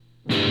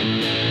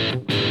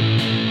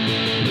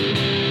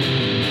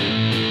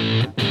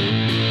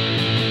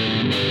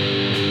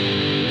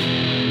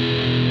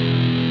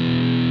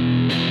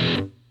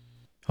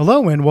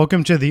Hello and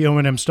welcome to the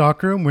O&M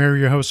Stockroom. We're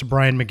your host,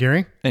 Brian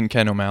McGarry. And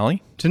Ken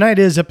O'Malley. Tonight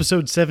is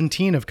episode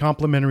 17 of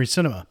Complimentary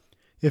Cinema.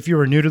 If you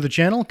are new to the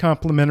channel,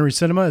 Complimentary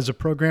Cinema is a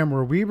program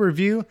where we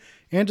review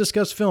and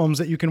discuss films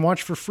that you can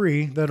watch for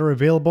free that are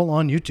available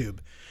on YouTube.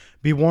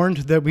 Be warned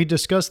that we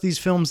discuss these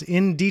films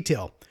in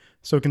detail,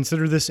 so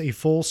consider this a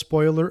full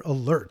spoiler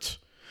alert.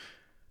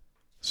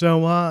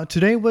 So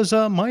today was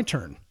my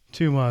turn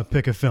to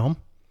pick a film,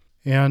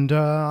 and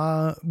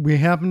we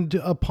happened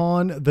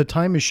upon The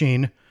Time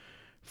Machine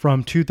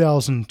from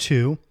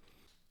 2002,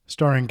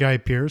 starring Guy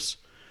Pearce.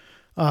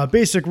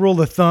 Basic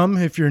rule of thumb,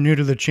 if you're new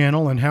to the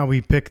channel and how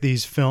we pick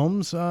these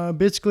films,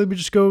 basically we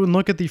just go and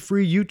look at the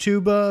free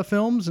YouTube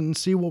films and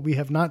see what we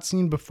have not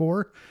seen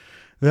before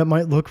that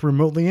might look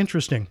remotely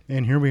interesting.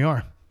 And here we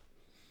are.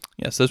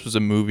 Yes, this was a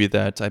movie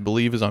that I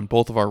believe is on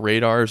both of our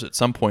radars at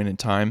some point in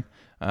time.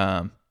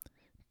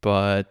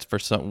 But for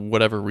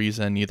whatever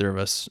reason, neither of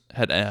us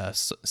had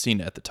seen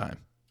it at the time.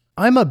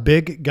 I'm a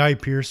big Guy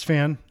Pearce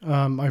fan.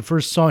 I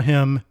first saw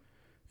him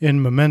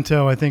in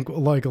Memento, I think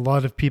like a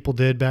lot of people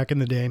did back in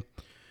the day.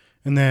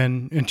 And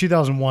then in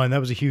 2001, that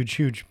was a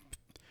huge,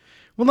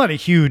 well, not a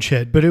huge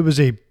hit, but it was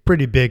a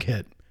pretty big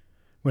hit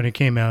when it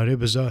came out. It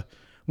was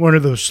one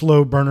of those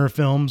slow burner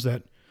films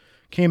that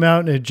came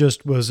out and it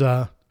just was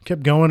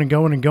kept going and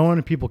going and going,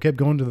 and people kept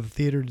going to the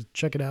theater to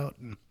check it out.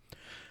 And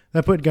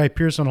that put Guy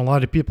Pearce on a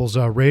lot of people's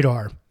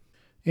radar.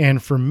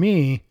 And for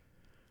me,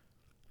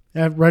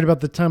 right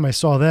about the time I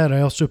saw that,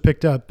 I also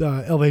picked up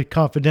L.A.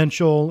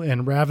 Confidential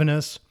and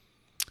Ravenous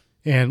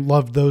and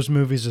loved those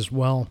movies as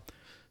well.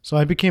 So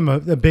I became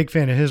a big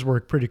fan of his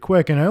work pretty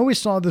quick. And I always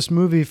saw this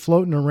movie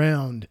floating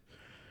around,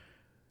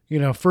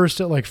 first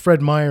at like Fred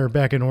Meyer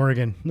back in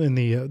Oregon in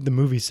the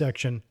movie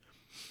section,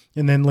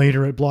 and then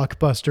later at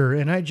Blockbuster.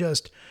 And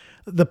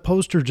the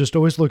poster just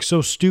always looked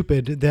so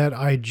stupid that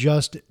I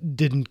just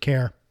didn't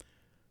care.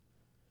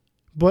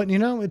 But,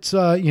 it's,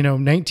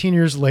 19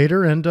 years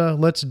later and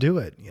let's do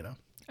it,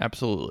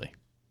 Absolutely.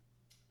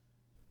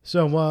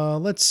 So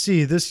let's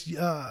see. This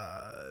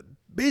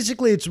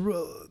basically it's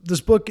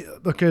this book.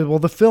 Okay, well,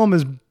 the film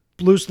is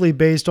loosely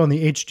based on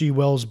the H.G.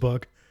 Wells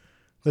book,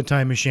 The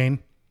Time Machine.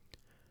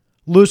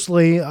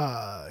 Loosely,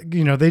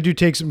 they do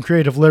take some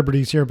creative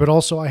liberties here, but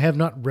also I have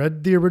not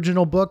read the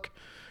original book,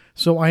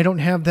 so I don't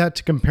have that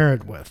to compare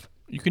it with.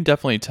 You can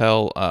definitely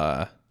tell.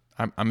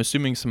 I'm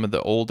assuming some of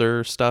the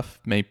older stuff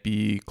may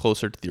be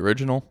closer to the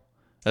original,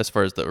 as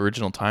far as the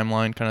original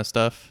timeline kind of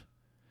stuff.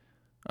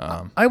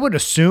 I would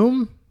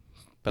assume,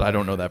 but I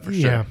don't know that for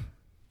sure. Yeah.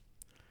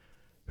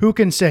 Who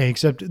can say,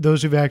 except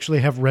those who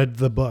actually have read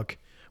the book,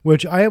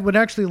 which I would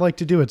actually like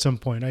to do at some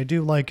point. I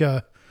do like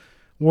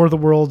War of the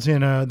Worlds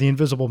and The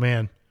Invisible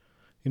Man.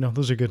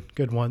 Those are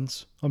good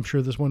ones. I'm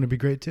sure this one would be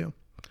great too.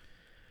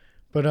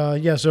 But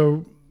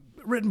so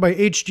written by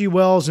H.G.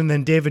 Wells, and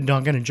then David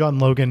Duncan and John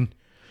Logan,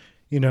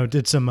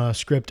 did some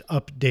script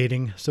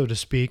updating, so to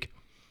speak.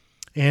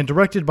 And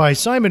directed by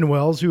Simon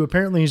Wells, who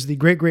apparently is the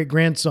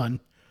great-great-grandson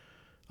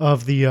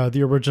of the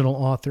original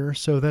author.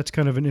 So that's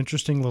kind of an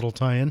interesting little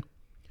tie-in.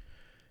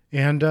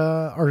 And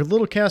our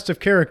little cast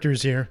of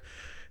characters here.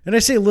 And I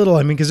say little,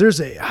 I mean, because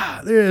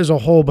there's a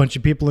whole bunch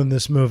of people in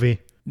this movie.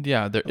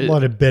 Yeah. A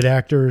lot of bit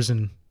actors.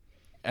 And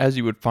as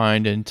you would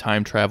find in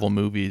time travel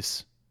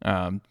movies,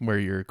 where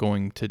you're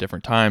going to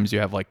different times, you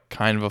have like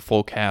kind of a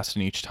full cast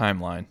in each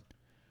timeline.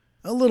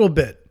 A little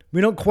bit. We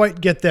don't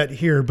quite get that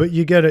here, but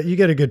you get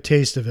a good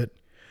taste of it.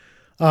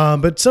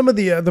 But some of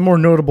the more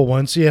notable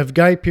ones, so you have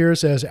Guy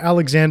Pearce as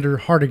Alexander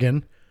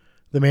Hartigan,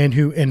 the man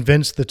who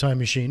invents the time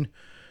machine.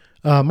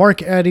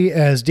 Mark Addy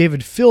as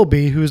David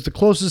Philby, who is the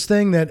closest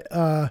thing that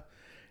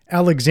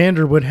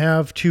Alexander would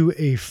have to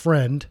a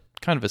friend.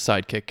 Kind of a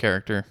sidekick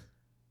character.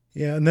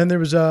 Yeah, and then there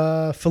was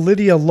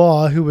Philidia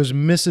Law, who was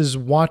Mrs.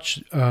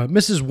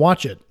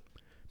 Watchett,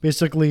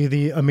 basically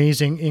the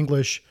amazing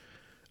English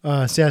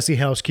sassy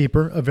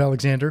housekeeper of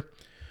Alexander.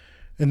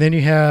 And then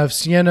you have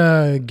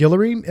Sienna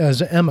Guillory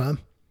as Emma.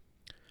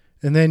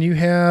 And then you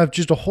have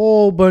just a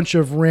whole bunch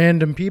of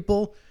random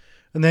people.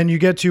 And then you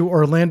get to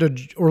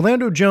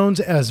Orlando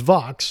Jones as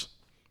Vox,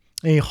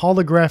 a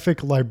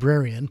holographic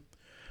librarian.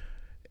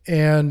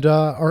 And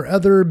our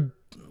other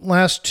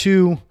last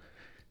two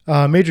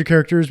major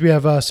characters, we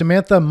have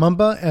Samantha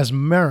Mumba as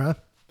Mara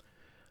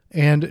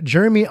and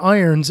Jeremy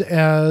Irons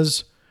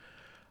as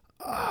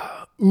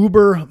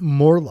Uber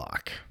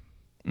Morlock.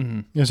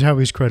 Mm-hmm. Is how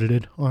he's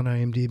credited on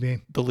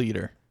IMDb. The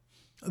leader.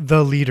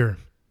 The leader.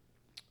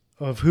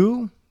 Of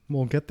who?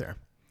 We'll get there.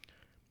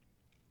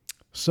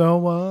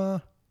 So,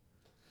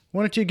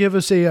 why don't you give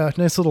us a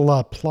nice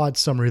little plot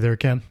summary there,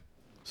 Ken?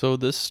 So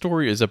this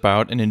story is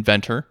about an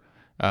inventor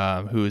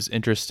who is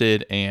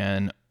interested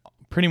in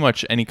pretty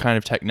much any kind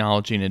of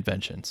technology and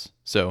inventions.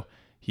 So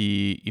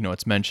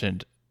it's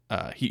mentioned,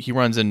 he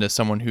runs into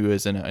someone who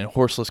is in a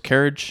horseless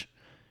carriage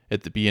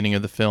at the beginning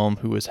of the film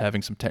who is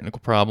having some technical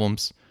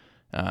problems.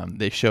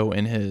 They show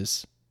in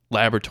his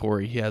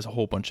laboratory he has a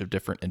whole bunch of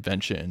different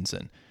inventions,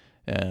 and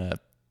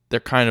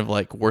they're kind of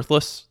like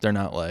worthless. They're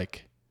not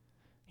like,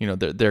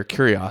 they're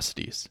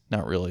curiosities,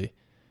 not really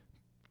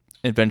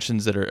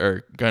inventions that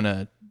are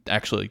gonna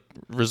actually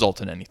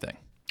result in anything.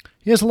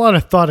 He has a lot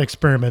of thought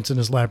experiments in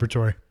his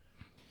laboratory.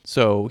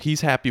 So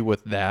he's happy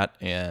with that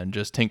and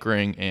just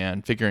tinkering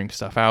and figuring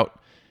stuff out.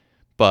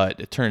 But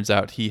it turns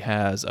out he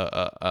has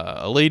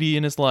a lady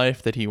in his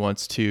life that he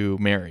wants to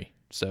marry.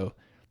 So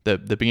the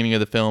beginning of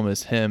the film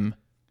is him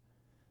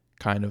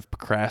kind of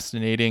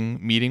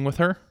procrastinating meeting with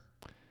her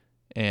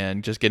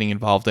and just getting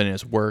involved in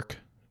his work,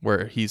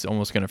 where he's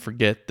almost going to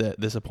forget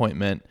this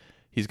appointment.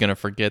 He's going to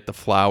forget the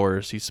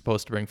flowers. He's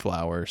supposed to bring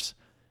flowers.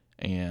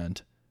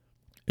 And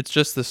it's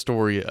just the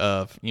story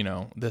of,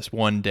 this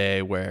one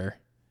day where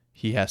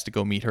he has to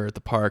go meet her at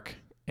the park,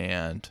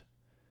 and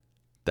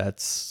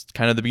that's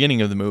kind of the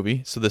beginning of the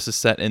movie. So this is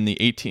set in the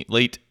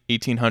late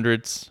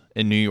 1800s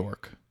in New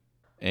York,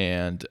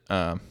 and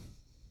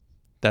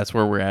that's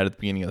where we're at the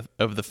beginning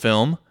of the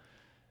film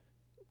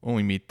when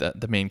we meet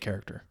the main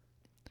character.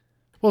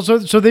 Well,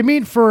 so they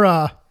meet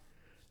for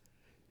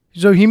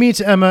so he meets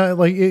Emma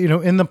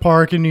in the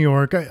park in New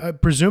York,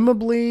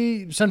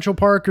 presumably Central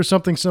Park or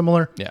something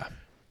similar. Yeah.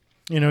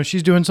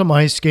 She's doing some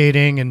ice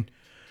skating, and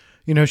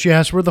she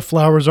asks where the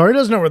flowers are. He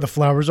doesn't know where the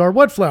flowers are.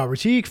 What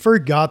flowers? He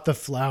forgot the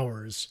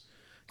flowers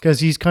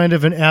because he's kind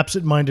of an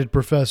absent-minded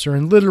professor,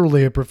 and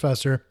literally a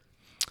professor.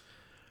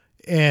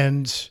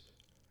 And,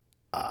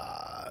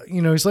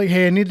 he's like,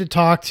 hey, I need to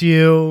talk to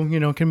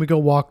you. Can we go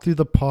walk through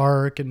the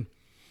park? And,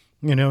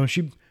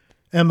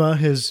 Emma,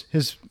 his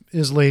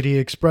lady,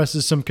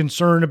 expresses some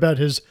concern about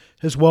his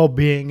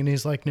well-being. And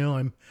he's like, no,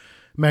 I'm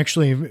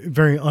actually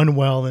very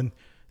unwell. And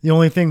the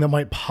only thing that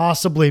might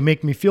possibly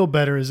make me feel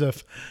better is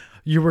if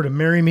you were to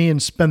marry me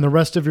and spend the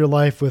rest of your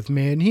life with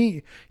me. And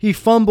he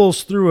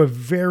fumbles through a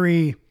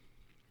very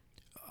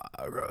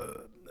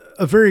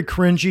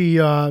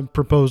cringy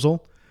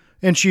proposal,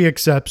 and she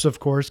accepts, of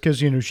course, because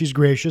she's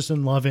gracious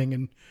and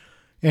loving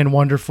and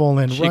wonderful,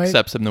 and she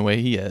accepts him the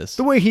way he is.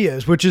 The way he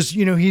is, which is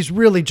he's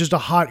really just a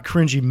hot,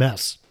 cringy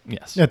mess.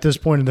 Yes. At this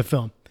point in the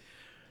film.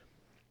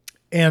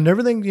 And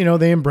everything,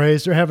 they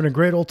embrace. They're having a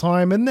great old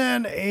time, and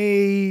then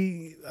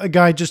a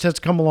guy just has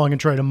to come along and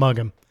try to mug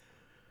him.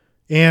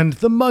 And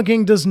the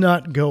mugging does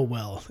not go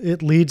well.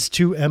 It leads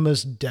to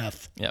Emma's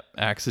death. Yep,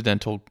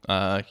 accidental.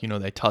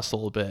 They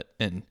tussle a bit,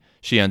 and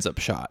she ends up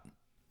shot.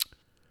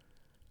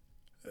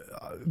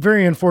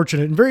 Very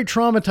unfortunate and very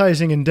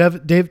traumatizing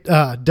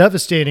and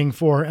devastating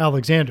for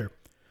Alexander,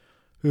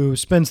 who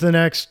spends the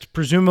next,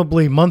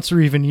 presumably months or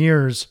even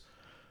years,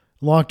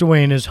 locked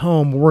away in his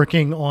home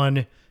working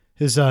on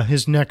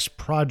his next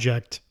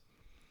project.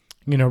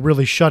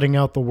 Really shutting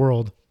out the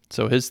world.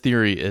 So his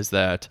theory is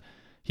that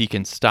he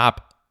can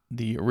stop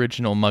the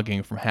original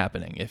mugging from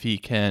happening if he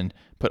can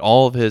put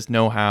all of his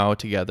know-how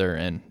together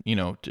and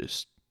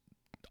just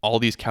all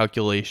these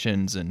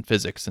calculations and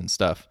physics and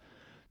stuff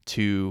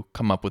to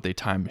come up with a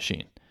time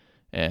machine.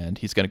 And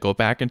he's going to go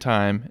back in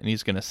time, and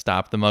he's going to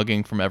stop the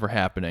mugging from ever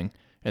happening,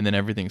 and then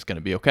everything's going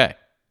to be okay.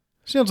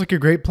 Sounds like a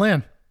great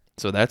plan.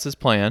 So that's his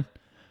plan.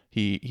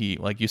 He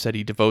like you said,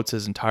 he devotes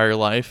his entire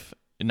life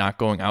not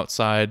going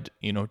outside,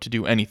 to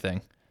do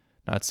anything,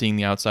 not seeing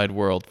the outside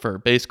world for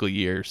basically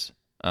years.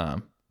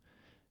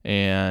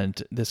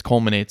 And this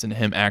culminates in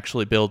him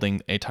actually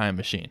building a time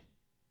machine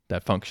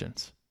that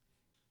functions.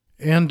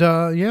 And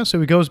so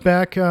he goes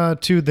back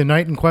to the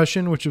night in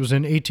question, which was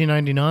in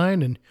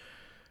 1899, and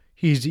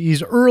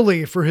he's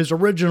early for his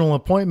original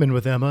appointment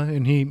with Emma,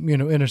 and he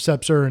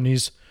intercepts her, and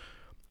he's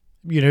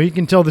you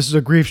can tell this is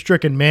a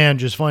grief-stricken man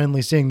just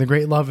finally seeing the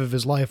great love of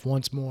his life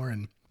once more,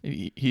 and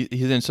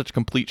he's in such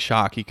complete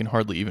shock he can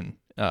hardly even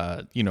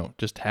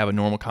just have a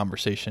normal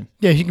conversation.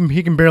 Yeah,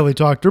 he can barely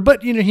talk to her,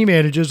 but he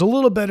manages a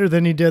little better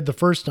than he did the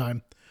first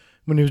time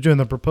when he was doing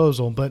the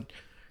proposal. But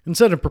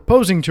instead of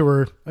proposing to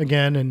her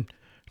again and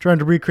trying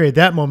to recreate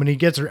that moment, he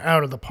gets her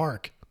out of the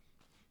park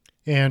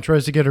and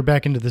tries to get her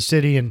back into the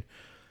city and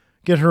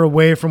get her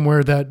away from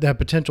where that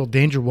potential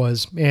danger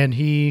was. And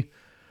he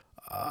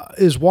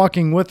is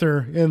walking with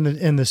her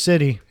in the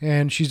city,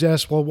 and she's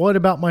asked, well, what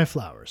about my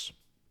flowers?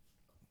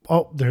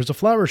 Oh, there's a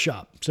flower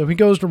shop. So he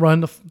goes to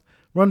run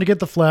to get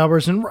the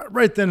flowers, and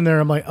right then and there,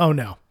 I'm like, oh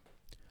no,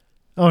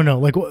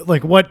 like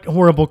what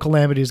horrible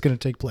calamity is going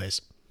to take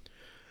place?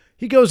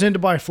 He goes in to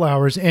buy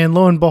flowers, and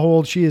lo and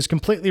behold, she is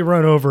completely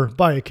run over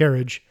by a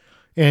carriage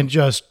and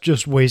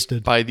just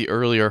wasted. By the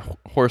earlier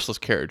horseless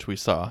carriage we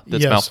saw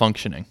that's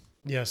malfunctioning.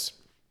 Yes.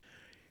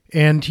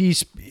 And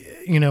he's,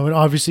 and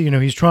obviously,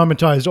 he's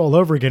traumatized all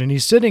over again, and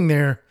he's sitting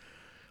there,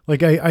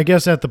 like I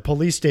guess at the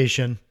police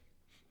station,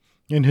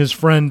 and his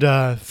friend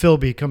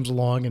Philby comes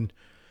along and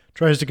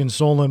tries to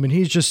console him, and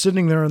he's just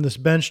sitting there on this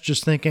bench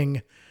just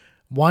thinking,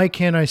 why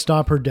can't I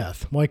stop her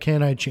death? Why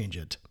can't I change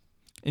it?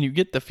 And you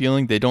get the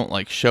feeling they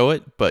don't show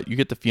it, but you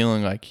get the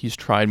feeling like he's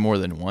tried more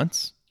than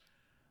once.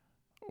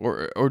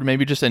 Or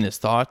maybe just in his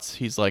thoughts,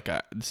 he's like,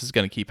 this is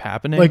going to keep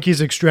happening. Like he's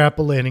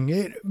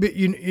extrapolating.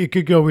 It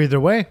could go either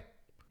way.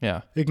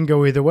 Yeah. It can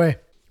go either way,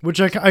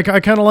 which I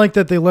kind of like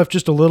that they left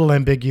just a little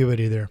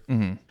ambiguity there.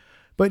 Mm-hmm.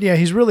 But yeah,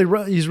 he's really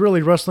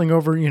wrestling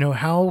over,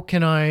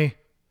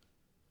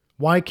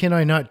 why can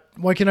I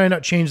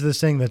not change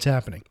this thing that's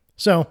happening?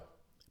 So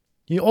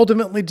he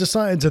ultimately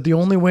decides that the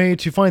only way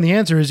to find the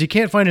answer is he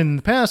can't find it in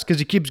the past because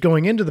he keeps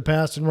going into the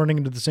past and running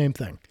into the same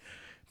thing.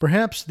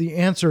 Perhaps the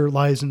answer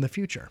lies in the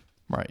future.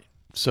 Right.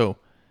 So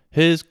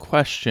his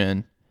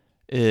question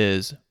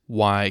is,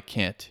 why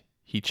can't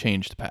he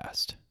change the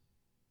past?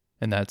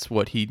 And that's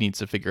what he needs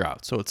to figure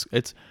out. So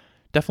it's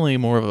definitely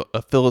more of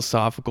a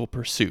philosophical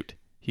pursuit.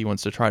 He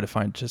wants to try to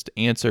find just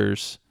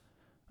answers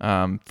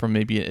from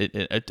maybe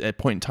a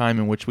point in time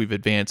in which we've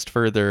advanced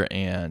further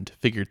and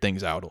figured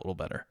things out a little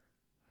better.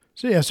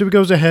 So he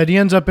goes ahead. He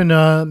ends up in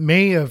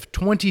May of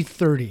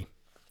 2030.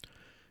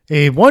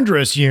 A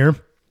wondrous year,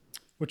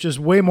 which is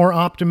way more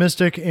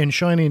optimistic and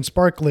shiny and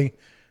sparkly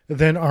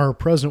than our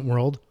present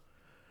world.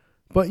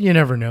 But you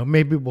never know.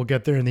 Maybe we'll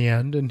get there in the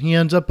end. And he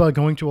ends up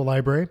going to a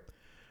library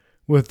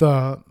with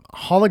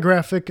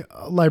holographic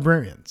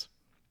librarians.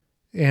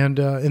 And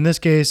in this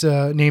case,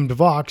 named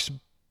Vox,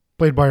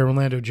 played by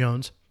Orlando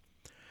Jones.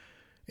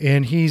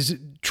 And he's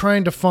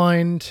trying to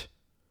find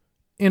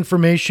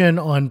information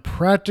on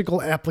practical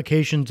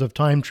applications of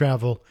time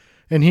travel.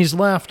 And he's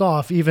laughed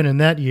off, even in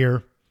that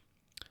year,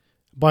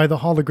 by the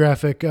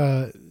holographic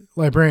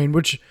librarian,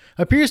 which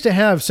appears to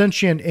have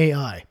sentient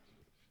AI.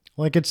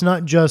 Like, it's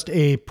not just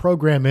a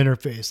program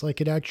interface.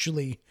 Like, it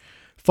actually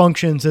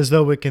functions as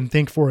though it can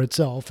think for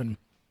itself and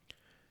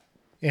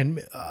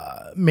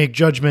make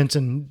judgments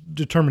and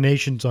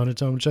determinations on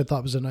its own, which I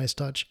thought was a nice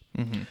touch.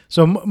 Mm-hmm.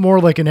 So more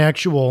like an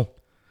actual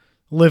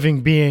living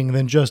being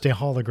than just a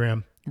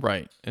hologram.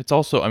 Right. It's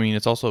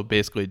also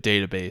basically a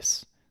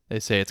database. They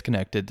say it's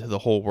connected to the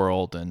whole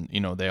world, and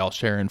they all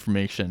share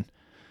information.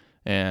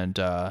 And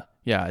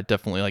it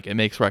definitely, like, it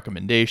makes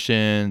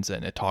recommendations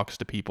and it talks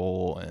to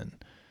people and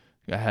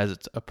it has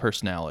a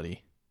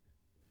personality.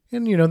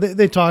 And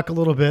they talk a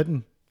little bit,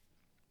 and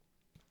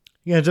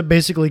he ends up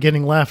basically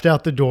getting laughed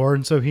out the door.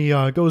 And so he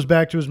goes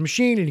back to his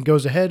machine and he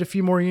goes ahead a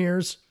few more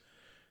years.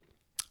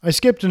 I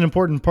skipped an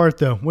important part,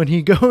 though. When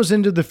he goes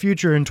into the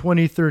future in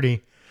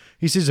 2030,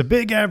 he sees a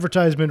big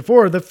advertisement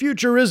for "The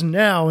future is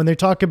now," and they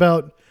talk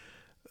about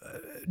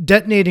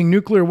detonating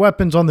nuclear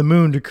weapons on the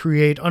moon to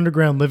create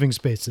underground living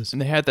spaces.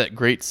 And they had that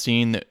great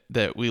scene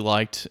that we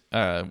liked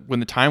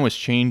when the time was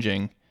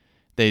changing.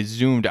 They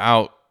zoomed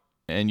out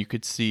and you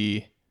could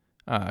see,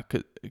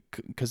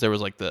 because there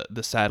was like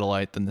the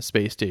satellite, then the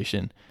space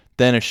station,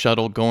 then a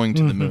shuttle going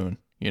to the moon.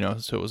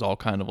 So it was all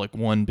kind of like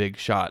one big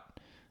shot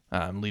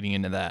leading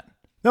into that.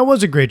 That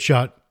was a great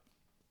shot.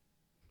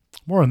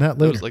 More on that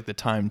later. It was like the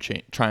time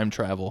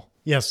travel.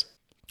 Yes.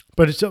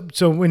 But it's,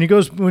 so when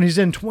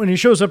he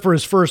shows up for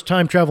his first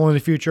time travel in the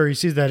future, he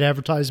sees that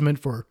advertisement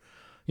for,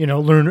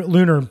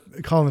 lunar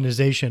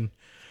colonization.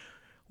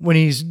 When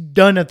he's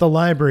done at the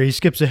library, he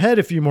skips ahead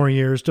a few more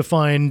years to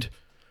find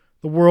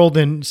the world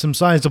in some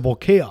sizable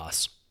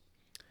chaos.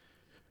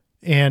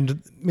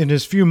 And in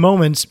his few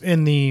moments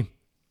in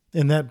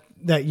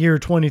that year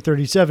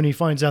 2037, he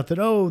finds out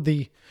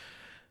that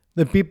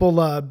the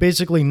people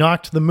basically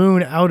knocked the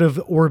moon out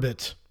of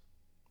orbit.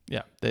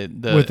 Yeah,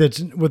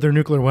 with their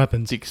nuclear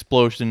weapons. The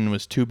explosion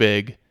was too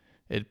big.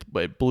 It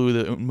blew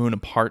the moon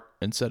apart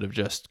instead of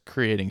just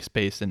creating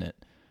space in it.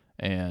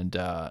 And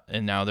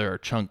now there are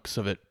chunks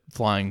of it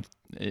flying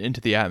into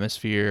the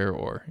atmosphere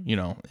or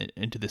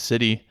into the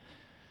city,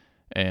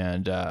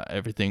 and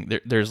everything.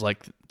 There's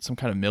like some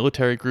kind of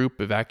military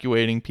group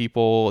evacuating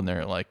people, and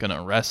they're like going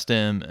to arrest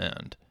him,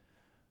 and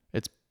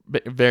it's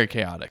very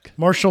chaotic.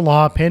 Martial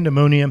law,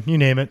 pandemonium, you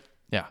name it.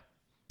 Yeah,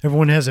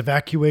 everyone has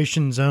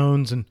evacuation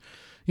zones, and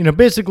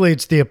basically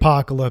it's the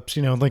apocalypse.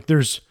 Like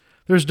there's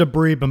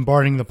debris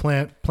bombarding the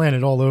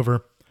planet all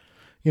over.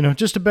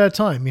 Just a bad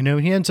time.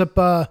 He ends up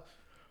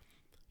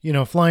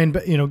flying,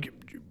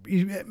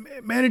 he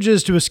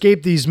manages to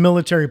escape these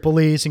military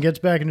police and gets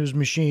back into his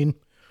machine,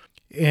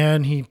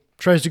 and he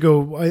tries to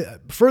go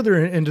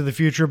further into the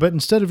future, but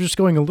instead of just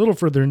going a little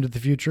further into the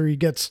future, he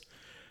gets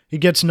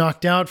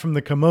knocked out from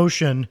the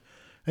commotion,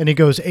 and he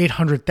goes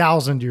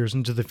 800,000 years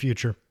into the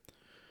future.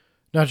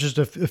 Not just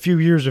a few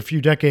years, a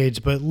few decades,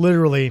 but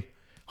literally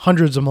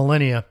hundreds of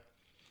millennia.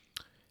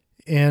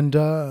 And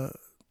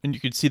you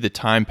could see the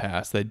time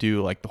pass. They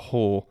do like the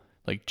whole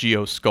like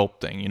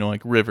geosculpting,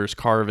 like rivers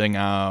carving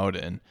out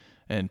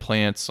and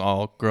plants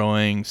all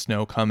growing,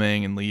 snow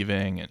coming and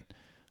leaving, and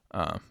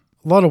a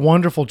lot of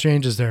wonderful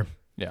changes there.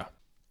 Yeah.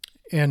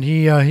 And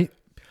he I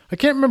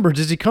can't remember,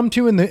 does he come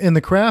to in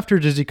the craft, or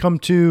does he come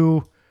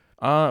to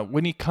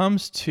when he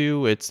comes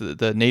to, it's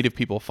the native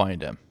people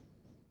find him.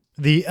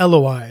 The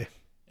Eloi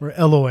or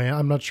Eloi,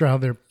 I'm not sure how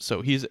they're.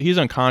 So he's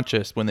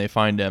unconscious when they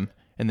find him,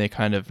 and they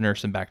kind of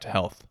nurse him back to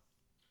health.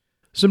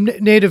 So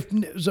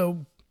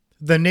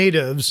the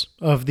natives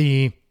of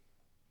the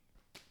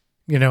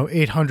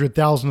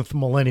 800,000th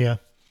millennia,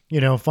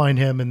 find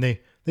him, and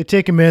they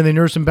take him in, they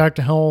nurse him back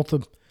to health.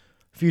 A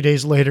few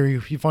days later,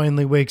 he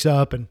finally wakes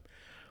up, and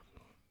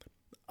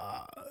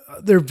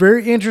they're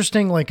very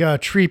interesting,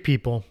 like tree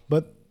people,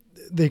 but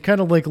they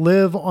kind of like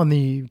live on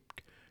the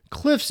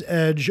cliff's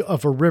edge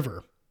of a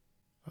river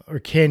or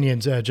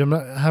canyon's edge. I'm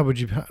not. However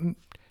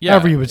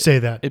you would say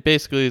that. It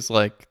basically is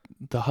like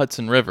the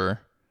Hudson River,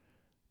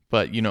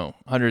 but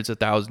hundreds of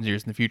thousands of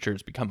years in the future,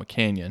 it's become a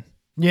canyon.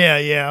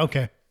 Yeah,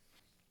 okay.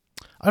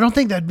 I don't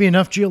think that'd be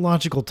enough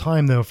geological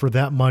time though for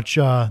that much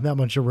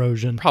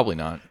erosion. Probably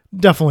not.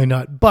 Definitely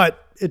not.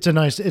 But it's a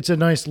nice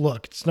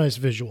look. It's a nice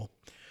visual.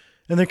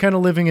 And they're kind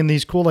of living in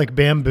these cool like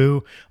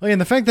bamboo. Oh, and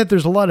the fact that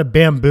there's a lot of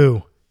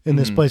bamboo in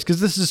this place, because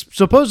this is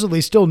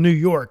supposedly still New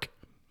York,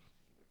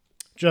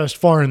 just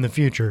far in the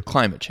future.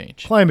 Climate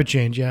change.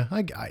 Yeah.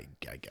 I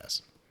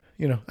guess.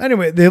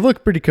 Anyway, they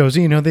look pretty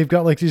cozy. They've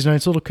got like these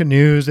nice little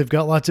canoes. They've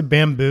got lots of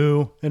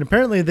bamboo. And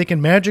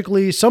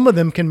apparently some of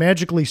them can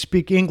magically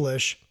speak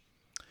English,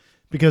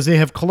 because they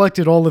have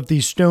collected all of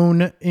these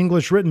stone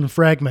English written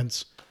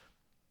fragments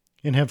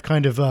and have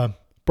kind of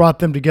brought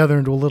them together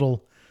into a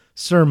little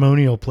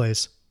ceremonial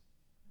place.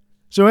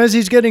 So as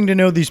he's getting to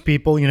know these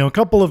people, a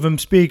couple of them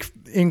speak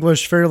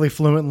English fairly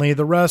fluently.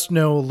 The rest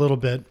know a little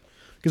bit,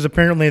 because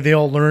apparently they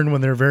all learn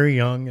when they're very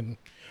young. And,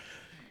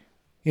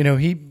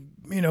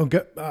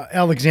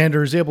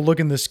 Alexander is able to look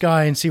in the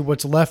sky and see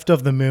what's left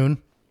of the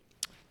moon.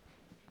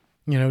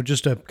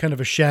 Just a kind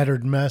of a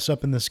shattered mess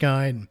up in the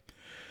sky. And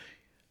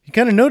he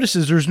kind of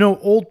notices there's no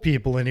old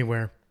people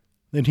anywhere.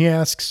 Then he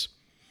asks,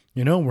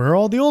 where are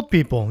all the old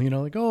people?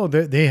 Like, oh,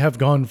 they have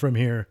gone from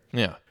here.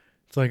 Yeah.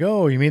 It's like,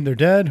 oh, you mean they're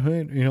dead?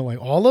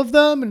 Like all of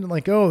them? And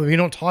like, oh, we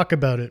don't talk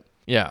about it.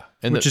 Yeah.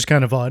 Which is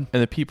kind of odd.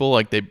 And the people,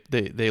 like,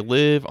 they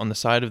live on the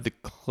side of the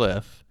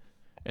cliff,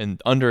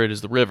 and under it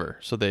is the river.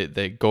 So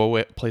they go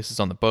away places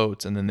on the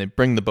boats, and then they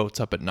bring the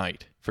boats up at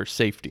night for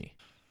safety.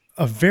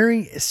 A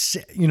very,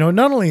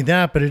 not only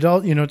that, but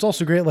it's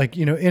also great, like,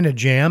 in a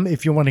jam,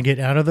 if you want to get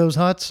out of those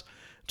huts,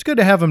 it's good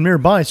to have them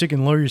nearby so you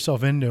can lower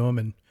yourself into them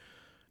and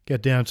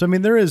get down. So, I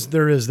mean, there is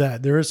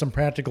some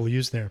practical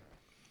use there.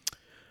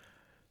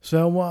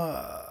 So,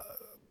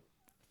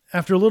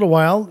 after a little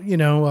while,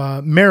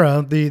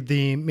 Mara,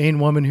 the main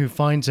woman who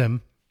finds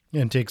him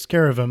and takes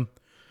care of him,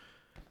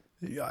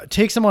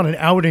 takes him on an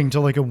outing to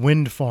like a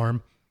wind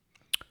farm.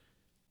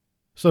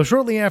 So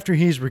shortly after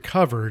he's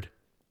recovered,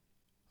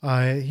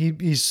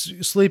 he's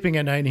sleeping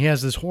at night and he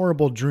has this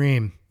horrible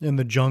dream in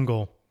the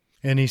jungle,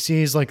 and he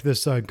sees like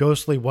this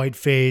ghostly white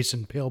face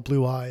and pale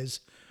blue eyes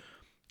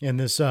and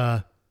this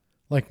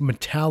like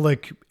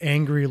metallic,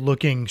 angry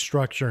looking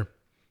structure.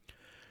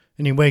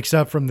 And he wakes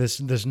up from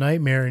this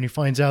nightmare, and he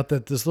finds out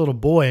that this little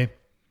boy,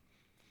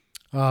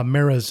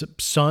 Mara's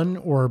son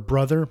or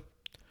brother,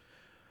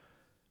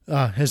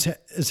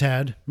 has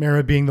had,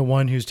 Mara being the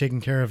one who's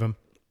taking care of him.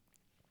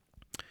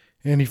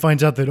 And he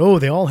finds out that,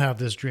 they all have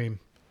this dream.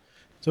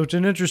 So it's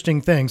an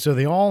interesting thing. So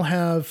they all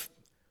have,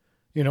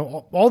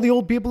 all the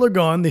old people are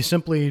gone. They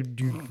simply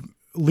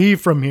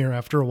leave from here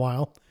after a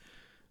while.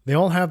 They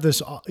all have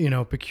this,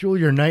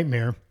 peculiar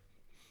nightmare,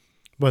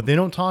 but they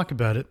don't talk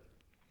about it.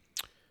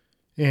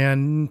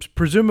 And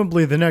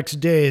presumably the next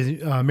day,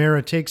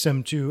 Mara takes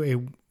him to a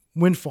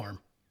wind farm.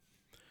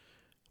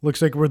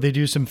 Looks like where they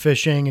do some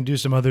fishing and do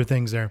some other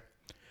things there.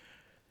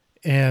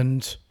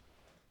 And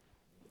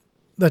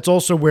that's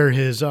also where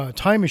his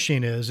time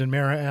machine is. And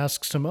Mara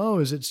asks him,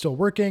 is it still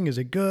working? Is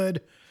it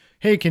good?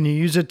 Hey, can you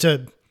use it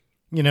to,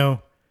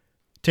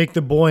 take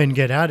the boy and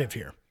get out of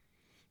here?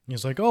 And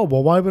he's like, well,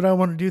 why would I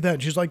want to do that?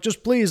 And she's like,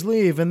 just please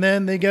leave. And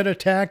then they get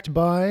attacked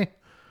by...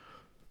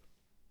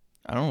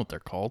 I don't know what they're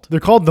called. They're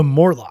called the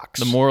Morlocks.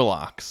 The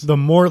Morlocks. The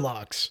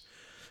Morlocks.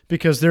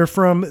 Because they're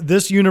from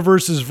this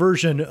universe's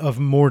version of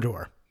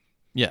Mordor.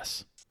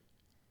 Yes.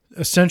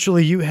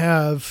 Essentially, you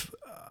have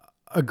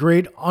a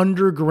great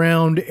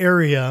underground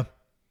area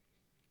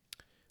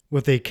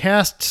with a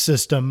caste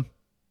system,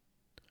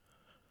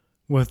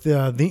 with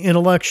the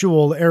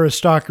intellectual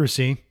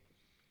aristocracy.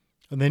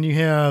 And then you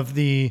have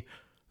the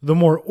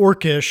more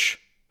orcish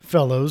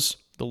fellows.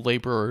 The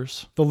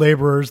laborers.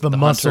 The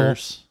muscle.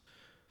 Hunters.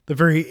 The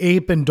very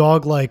ape and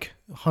dog-like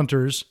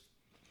hunters.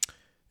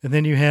 And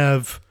then you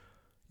have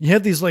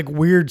these like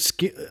weird,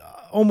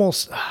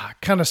 almost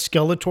kind of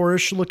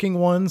Skeletor-ish looking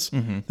ones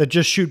that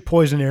just shoot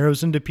poison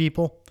arrows into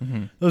people.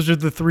 Mm-hmm. Those are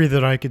the three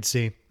that I could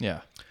see.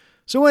 Yeah.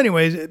 So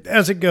anyways,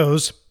 as it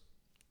goes,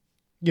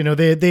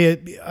 they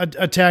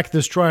attack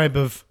this tribe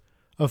of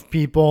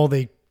people.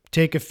 They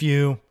take a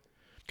few.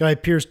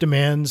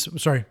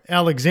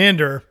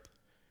 Alexander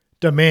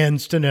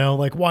demands to know,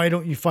 like, why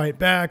don't you fight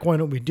back? Why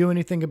don't we do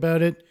anything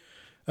about it?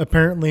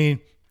 Apparently,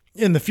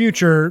 in the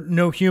future,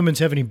 no humans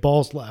have any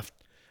balls left.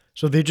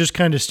 So they just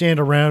kind of stand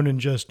around and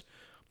just,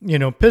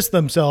 piss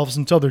themselves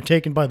until they're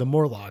taken by the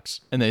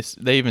Morlocks. And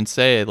they even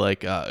say,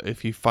 like,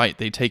 if you fight,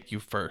 they take you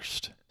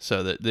first.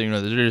 So that, they're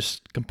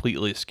just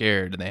completely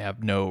scared and they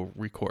have no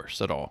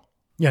recourse at all.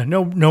 Yeah,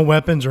 no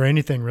weapons or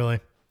anything, really.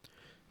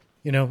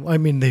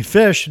 They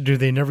fish. Do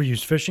they never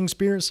use fishing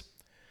spears?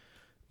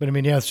 But I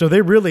mean, yeah, so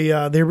they really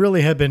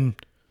have been,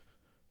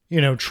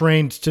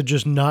 trained to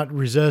just not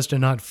resist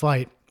and not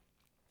fight.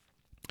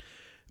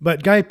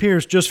 But Guy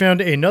Pearce just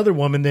found another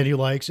woman that he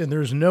likes, and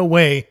there's no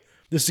way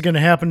this is going to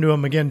happen to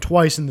him again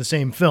twice in the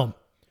same film.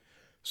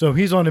 So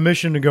he's on a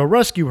mission to go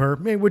rescue her,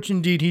 which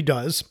indeed he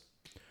does.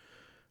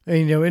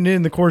 And, and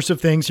in the course of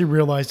things, he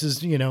realizes,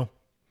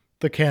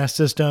 the caste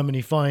system, and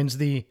he finds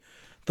the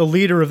the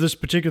leader of this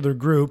particular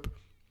group,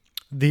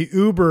 the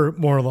Uber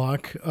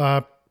Morlock,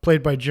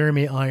 played by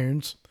Jeremy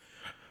Irons,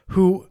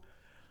 who,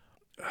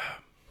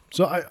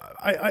 so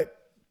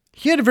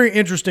he had a very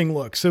interesting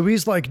look. So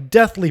he's like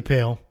deathly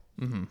pale,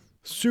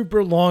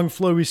 super long,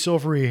 flowy,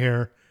 silvery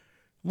hair,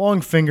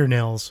 long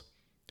fingernails.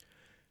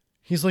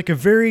 He's like a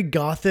very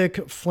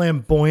gothic,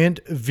 flamboyant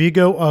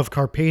Vigo of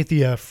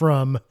Carpathia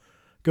from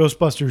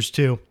Ghostbusters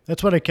 2.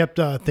 That's what I kept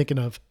thinking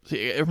of.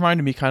 See, it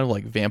reminded me kind of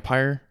like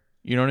vampire.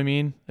 You know what I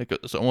mean? Like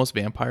it's almost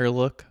vampire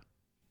look.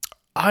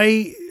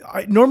 I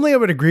normally I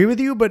would agree with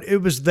you, but it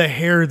was the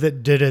hair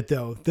that did it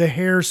though. The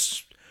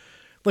hair's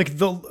like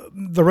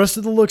the rest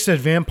of the look said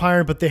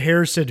vampire, but the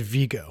hair said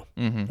Vigo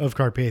of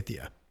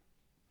Carpathia.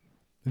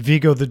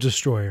 Vigo the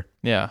Destroyer.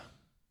 Yeah.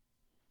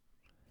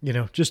 You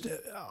know, just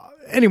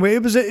anyway,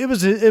 it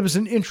was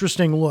an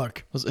interesting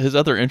look. His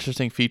other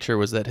interesting feature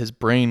was that his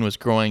brain was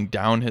growing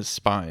down his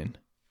spine.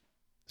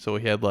 So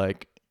he had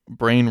like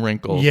brain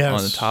wrinkles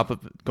on the top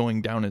of it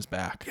going down his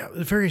back. Yeah, it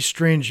was a very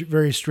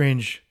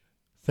strange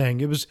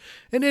thing. It was,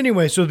 and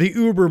anyway, so the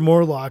Uber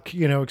Morlock,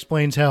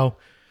 explains how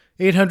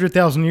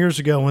 800,000 years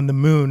ago when the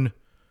moon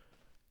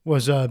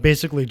was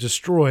basically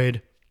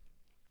destroyed,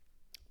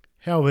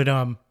 how it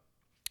the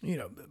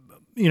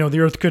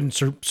Earth couldn't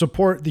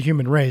support the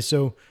human race.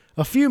 So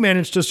a few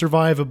managed to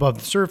survive above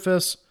the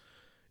surface,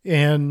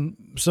 and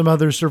some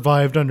others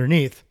survived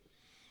underneath.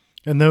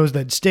 And those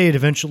that stayed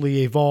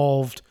eventually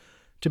evolved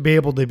to be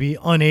able to be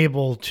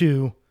unable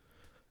to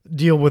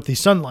deal with the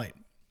sunlight.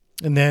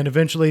 And then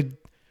eventually,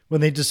 when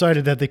they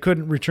decided that they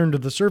couldn't return to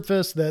the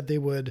surface, that they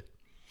would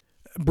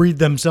breed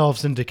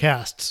themselves into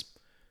casts.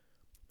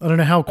 I don't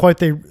know how quite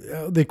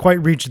they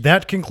quite reached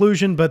that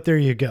conclusion, but there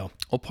you go.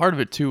 Well, part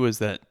of it too is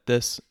that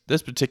this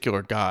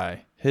particular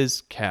guy, his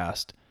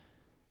caste,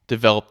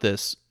 developed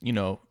this,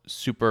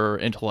 super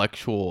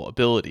intellectual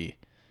ability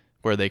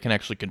where they can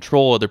actually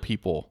control other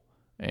people,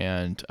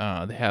 and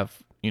they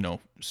have,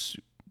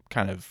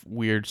 kind of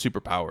weird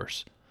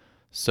superpowers.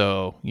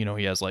 So,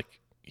 he has like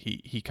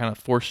he kind of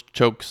force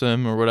chokes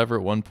him or whatever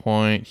at one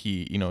point.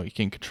 He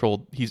can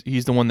control.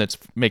 He's the one that's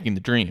making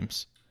the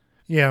dreams.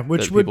 Yeah,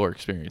 which people are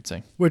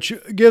experiencing. Which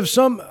gives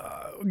you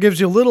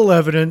a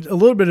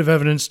little bit of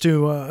evidence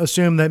to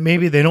assume that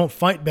maybe they don't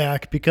fight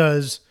back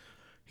because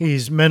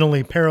he's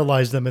mentally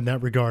paralyzed them in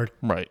that regard.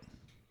 Right.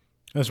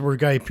 That's where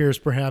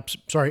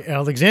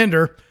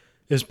Alexander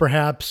is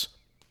perhaps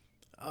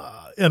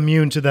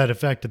immune to that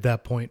effect at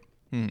that point.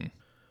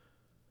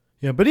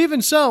 Yeah, but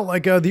even so,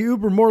 like the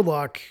Uber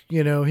Morlock,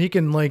 he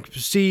can like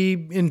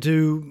see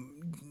into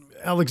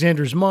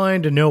Alexander's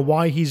mind and know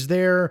why he's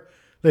there,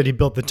 that he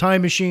built the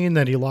time machine,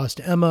 that he lost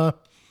Emma.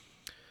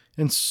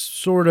 And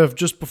sort of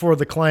just before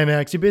the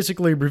climax, he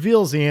basically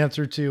reveals the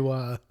answer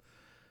to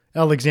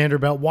Alexander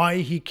about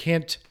why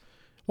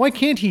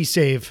can't he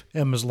save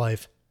Emma's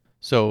life?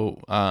 So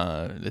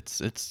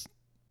it's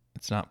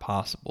not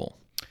possible.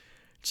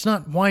 It's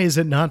not. Why is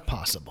it not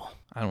possible?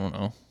 I don't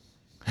know.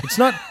 It's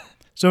not.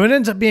 So it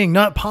ends up being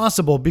not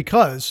possible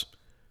because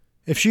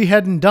if she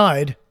hadn't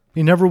died,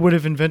 he never would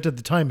have invented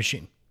the time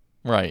machine.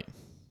 Right.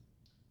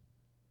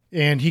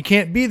 And he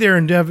can't be there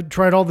and have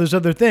tried all those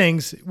other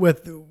things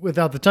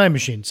without the time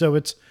machine. So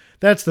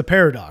that's the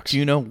paradox. Do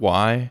you know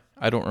why?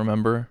 I don't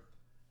remember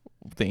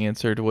the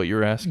answer to what you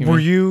were asking me. Were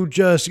you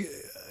just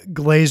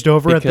glazed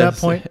over at that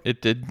point?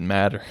 It didn't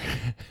matter.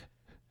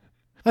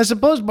 I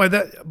suppose by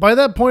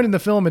that point in the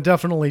film, it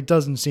definitely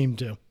doesn't seem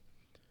to.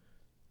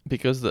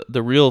 Because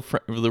the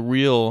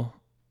real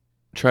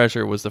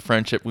treasure was the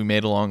friendship we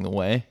made along the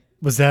way.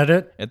 Was that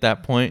it? At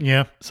that point?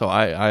 Yeah. So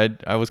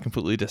I was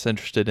completely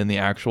disinterested in the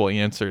actual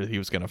answer he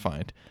was going to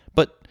find.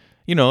 But,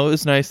 it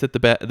was nice that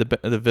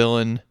the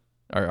villain,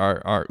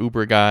 our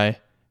Uber guy,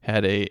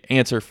 had a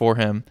answer for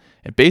him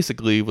and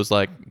basically was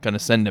like going to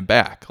send him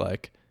back.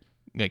 Like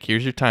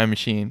here's your time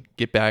machine,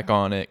 get back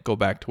on it, go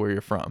back to where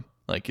you're from.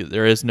 Like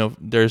there is no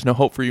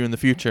hope for you in the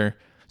future,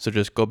 so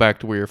just go back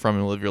to where you're from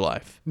and live your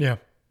life. Yeah.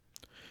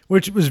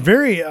 Which was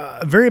very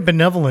very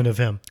benevolent of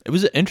him. It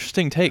was an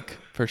interesting take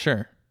for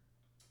sure.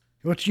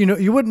 Which,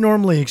 you wouldn't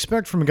normally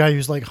expect from a guy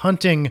who's like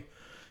hunting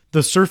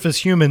the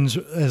surface humans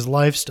as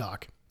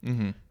livestock.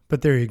 Mm-hmm.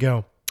 But there you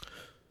go.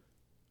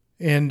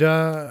 And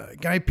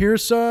Guy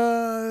Pearce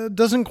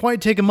doesn't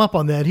quite take him up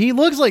on that. He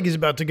looks like he's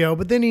about to go,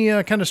 but then he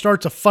kind of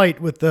starts a fight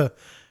with the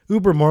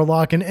Uber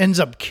Morlock and ends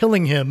up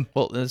killing him.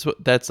 Well,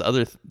 that's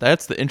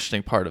the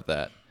interesting part of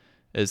that,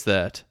 is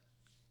that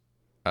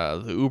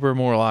the Uber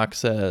Morlock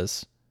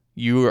says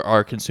you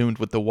are consumed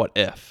with the what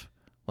if.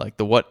 Like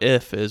the what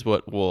if is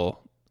what will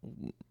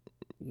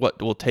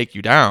take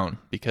you down,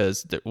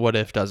 because the what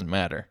if doesn't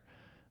matter.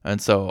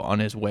 And so on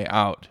his way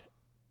out,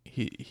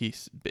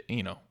 he's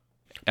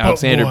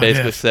Alexander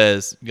basically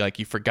says, like,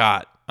 you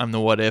forgot I'm the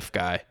what if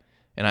guy,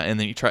 and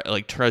then he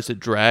tries to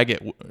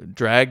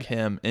drag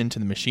him into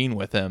the machine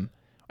with him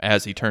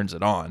as he turns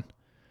it on,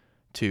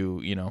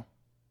 to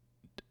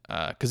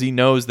because he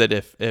knows that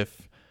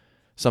if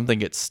something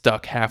gets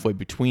stuck halfway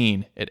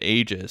between, it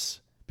ages,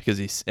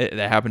 because that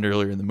happened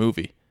earlier in the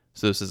movie.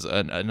 So this is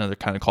another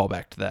kind of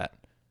callback to that.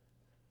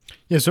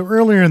 Yeah, so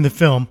earlier in the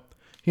film,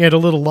 he had a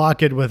little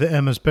locket with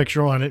Emma's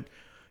picture on it.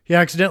 He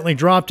accidentally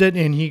dropped it,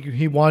 and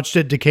he watched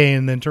it decay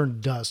and then turn to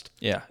dust.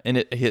 Yeah, and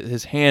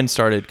his hand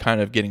started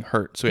kind of getting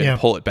hurt, so he had Yeah.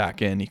 to pull it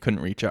back in. He couldn't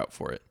reach out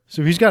for it.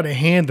 So he's got a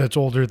hand that's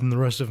older than the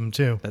rest of them,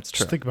 too. That's true.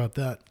 Just think about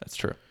that. That's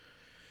true.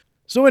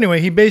 So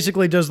anyway, he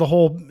basically does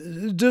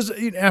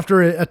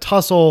after a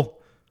tussle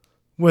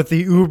with the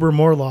Uber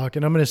Morlock,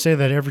 and I'm going to say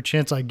that every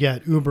chance I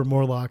get, Uber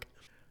Morlock.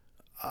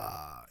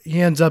 He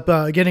ends up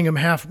getting him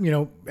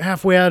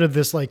halfway out of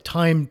this like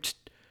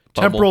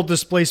temporal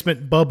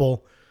displacement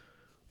bubble,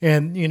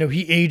 and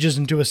he ages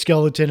into a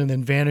skeleton and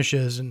then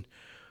vanishes. And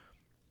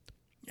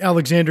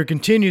Alexander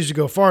continues to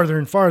go farther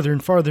and farther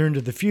and farther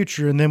into the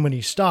future, and then when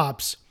he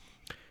stops,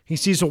 he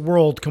sees a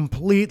world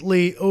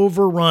completely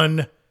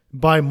overrun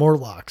by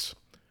Morlocks.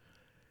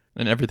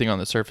 And everything on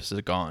the surface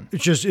is gone.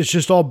 It's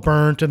just all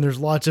burnt, and there's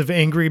lots of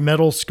angry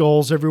metal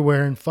skulls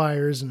everywhere and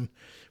fires and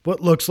what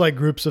looks like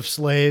groups of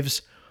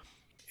slaves.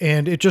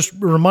 And it just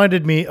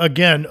reminded me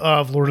again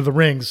of Lord of the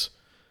Rings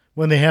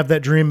when they have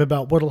that dream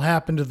about what'll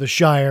happen to the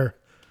Shire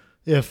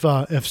if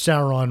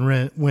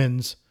Sauron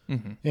wins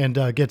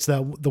and gets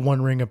the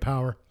one ring of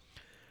power.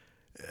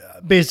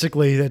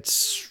 Basically,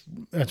 that's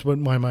what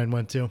my mind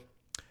went to.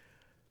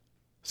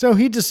 So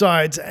he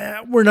decides,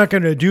 we're not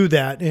going to do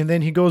that. And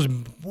then he goes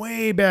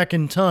way back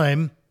in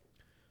time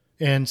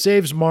and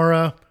saves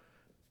Mara,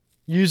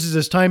 uses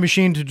his time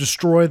machine to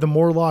destroy the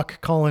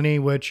Morlock colony,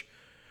 which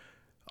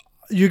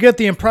you get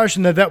the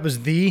impression that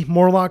was the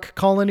Morlock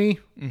colony,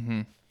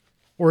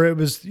 or it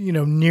was,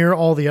 near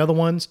all the other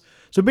ones.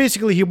 So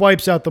basically he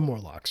wipes out the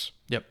Morlocks,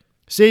 Yep.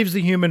 saves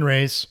the human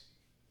race.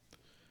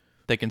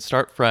 They can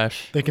start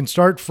fresh. They can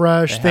start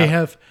fresh. They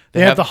have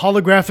have- the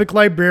holographic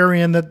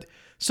librarian that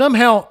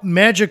somehow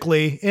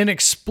magically,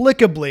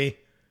 inexplicably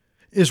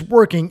is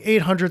working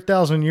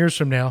 800,000 years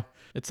from now.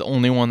 It's the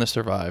only one that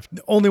survived.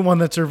 The only one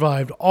that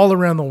survived all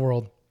around the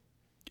world.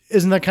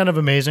 Isn't that kind of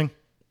amazing?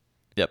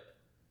 Yep.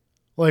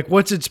 Like,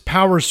 what's its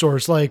power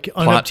source? Like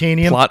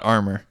unobtainium? Plot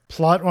armor.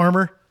 Plot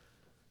armor?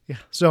 Yeah.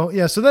 So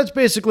that's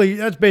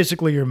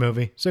basically your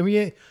movie. So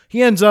he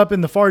ends up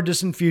in the far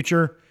distant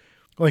future,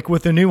 like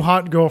with a new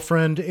hot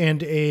girlfriend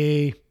and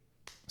a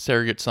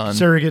Surrogate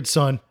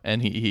son.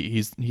 And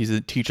he's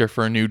a teacher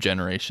for a new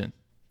generation.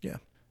 Yeah.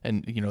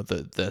 And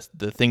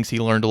the things he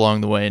learned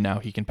along the way, now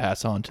he can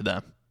pass on to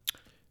them.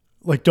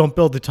 Like, don't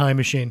build the time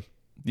machine.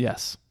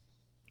 Yes.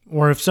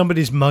 Or if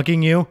somebody's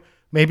mugging you,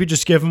 maybe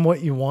just give them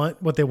what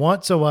they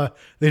want, so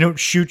they don't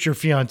shoot your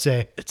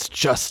fiance. It's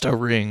just a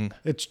ring.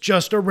 It's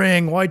just a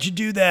ring. Why'd you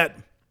do that?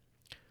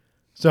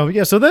 So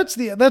yeah, so that's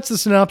the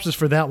synopsis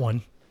for that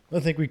one. I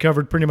think we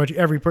covered pretty much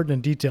every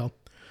pertinent detail.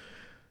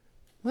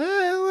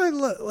 Well,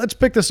 let's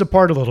pick this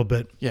apart a little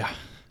bit. Yeah.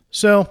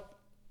 So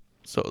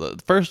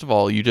First of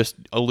all, you just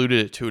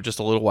alluded to it just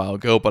a little while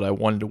ago, but I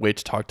wanted to wait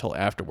to talk till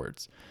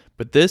afterwards.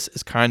 But this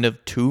is kind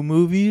of two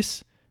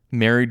movies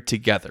married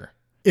together.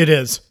 it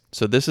is.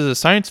 So this is a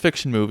science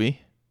fiction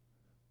movie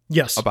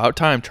Yes. about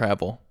time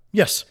travel,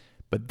 Yes.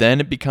 but then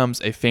it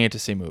becomes a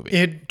fantasy movie.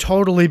 It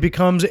totally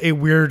becomes a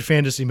weird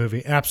fantasy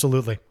movie.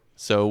 Absolutely.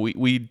 So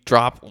we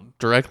drop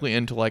directly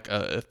into like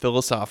a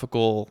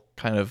philosophical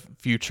kind of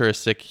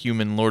futuristic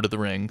human Lord of the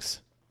Rings,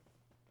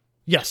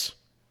 Yes.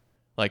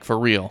 like for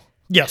real.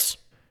 Yes.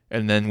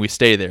 And then we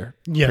stay there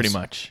Yes. pretty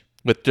much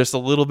with just a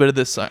little bit of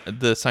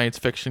the science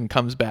fiction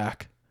comes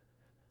back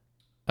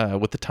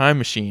with the time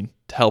machine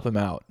to help him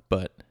out.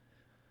 But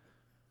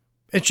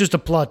It's just a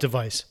plot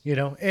device,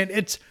 and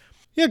it's,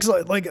 yeah,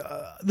 because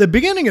the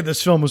beginning of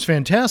this film was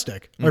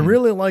fantastic. I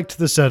really liked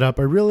the setup.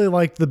 I really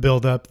liked the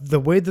build-up. The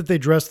way that they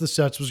dressed the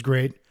sets was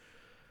great.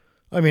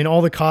 I mean,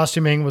 all the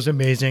costuming was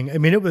amazing. I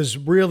mean, it was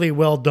really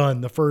well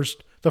done. The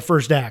first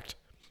act,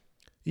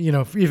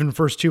 even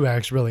first two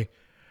acts, really.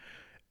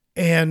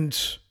 And,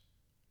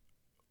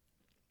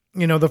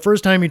 the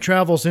first time he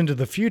travels into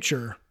the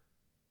future,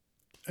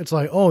 it's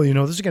like, oh,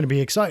 this is going to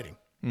be exciting.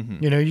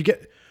 You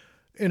get,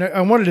 and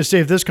I wanted to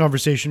save this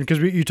conversation because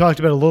you talked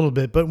about it a little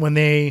bit, but when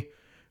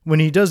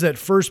he does that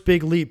first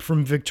big leap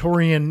from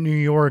Victorian New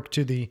York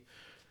to the,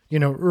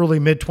 early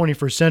mid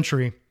 21st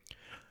century,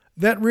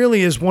 that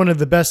really is one of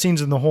the best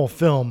scenes in the whole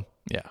film,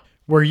 yeah,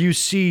 where you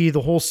see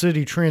the whole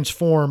city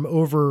transform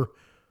over,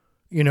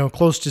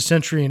 close to a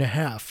century and a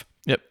half.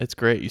 yep, it's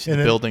great. You see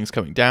the buildings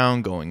coming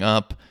down, going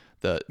up,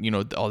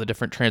 all the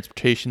different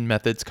transportation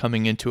methods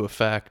coming into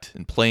effect,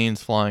 and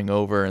planes flying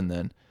over, and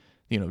then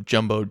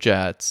jumbo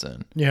jets,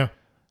 and Yeah.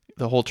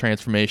 the whole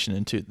transformation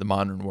into the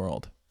modern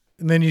world.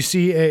 And then you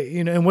see,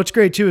 and what's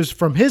great too is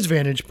from his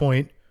vantage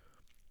point,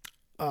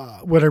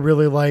 what I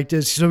really liked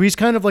is, so he's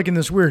kind of like in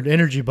this weird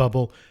energy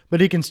bubble, but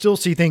he can still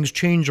see things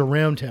change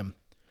around him,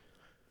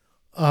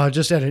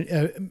 just at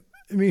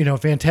a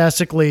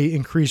fantastically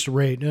increased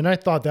rate. And I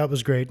thought that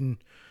was great. And,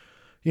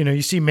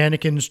 you see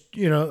mannequins,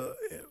 in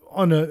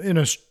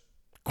a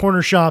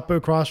corner shop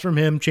across from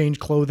him change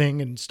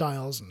clothing and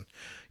styles. And,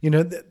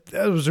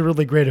 that was a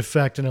really great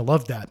effect. And I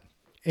loved that.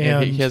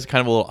 And he has kind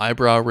of a little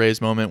eyebrow raise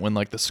moment when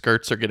like the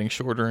skirts are getting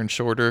shorter and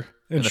shorter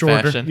in the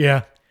fashion.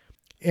 Yeah.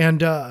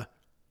 And,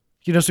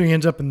 So he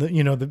ends up in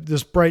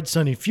this bright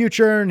sunny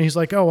future, and he's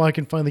like, oh, I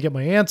can finally get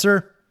my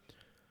answer,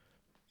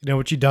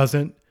 which he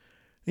doesn't.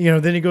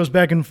 Then he goes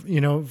back and,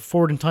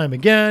 forward in time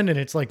again, and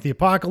it's like the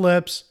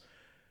apocalypse.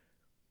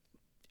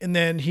 And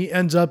then he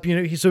ends up,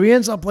 he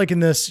ends up like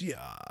in this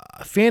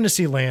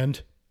fantasy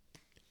land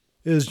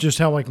is just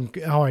how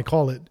I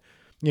call it.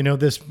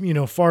 This,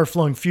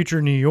 far-flung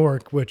future New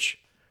York, which,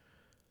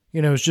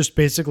 is just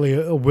basically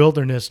a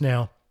wilderness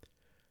now.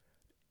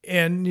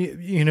 And,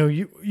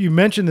 you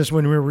mentioned this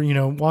when we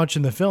were,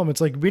 watching the film.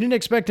 It's like, we didn't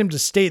expect him to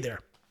stay there.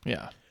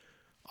 Yeah.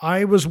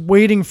 I was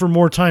waiting for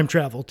more time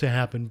travel to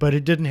happen, but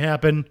it didn't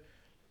happen.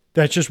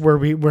 That's just where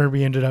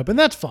we ended up. And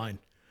that's fine.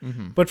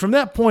 Mm-hmm. But from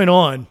that point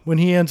on, when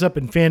he ends up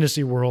in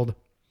fantasy world,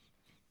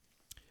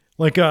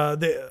 like,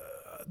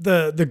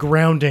 the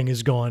grounding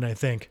is gone, I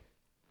think.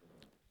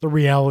 The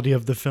reality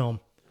of the film.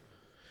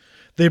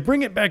 They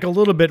bring it back a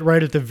little bit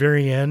right at the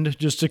very end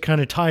just to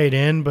kind of tie it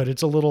in, but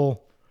it's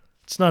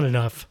not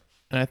enough.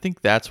 And I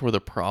think that's where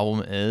the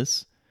problem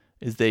is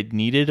they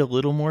needed a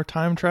little more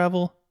time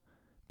travel,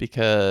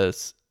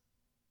 because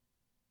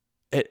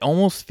it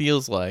almost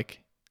feels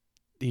like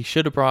he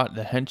should have brought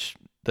the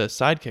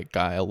sidekick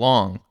guy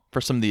along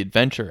for some of the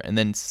adventure and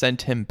then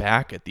sent him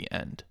back at the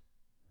end,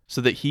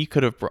 so that he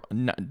could have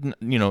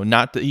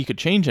not that he could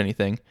change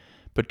anything,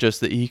 but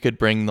just that he could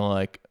bring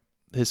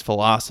his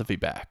philosophy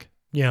back.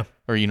 Yeah.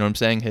 Or, you know what I'm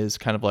saying? His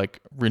kind of like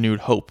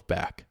renewed hope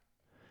back.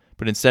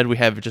 But instead we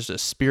have just a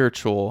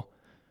spiritual,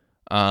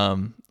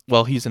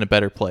 he's in a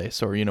better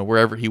place, or,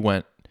 wherever he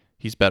went,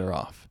 he's better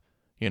off,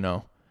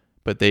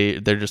 but they're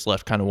just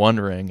left kind of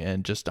wondering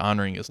and just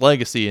honoring his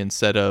legacy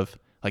instead of,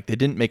 like, they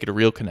didn't make it a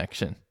real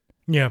connection.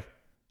 Yeah.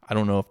 I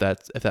don't know if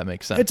that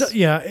makes sense.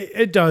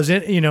 It does.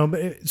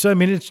 So, I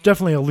mean, it's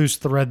definitely a loose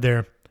thread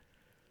there.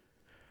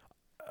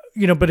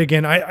 But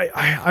again,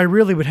 I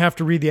really would have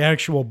to read the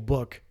actual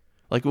book.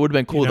 Like, it would have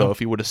been cool, though, if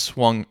he would have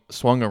swung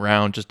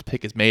around just to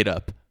pick his mate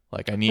up.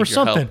 Like, I need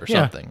your help or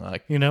something.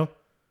 Like,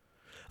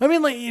 I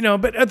mean,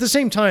 like, but at the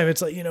same time,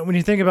 it's like, when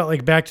you think about,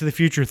 like, Back to the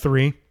Future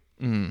 3,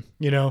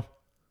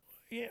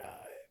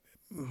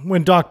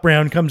 when Doc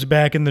Brown comes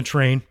back in the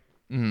train,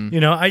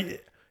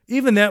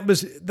 even that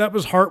was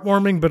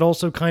heartwarming, but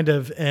also kind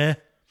of, in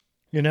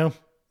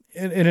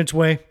its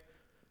way.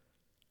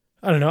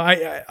 I don't know.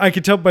 I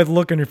could tell by the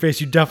look on your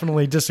face, you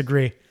definitely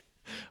disagree.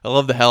 I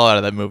love the hell out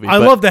of that movie. I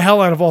love the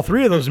hell out of all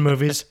three of those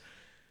movies.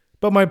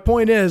 But my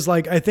point is,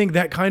 like, I think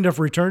that kind of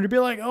return to be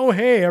like, oh,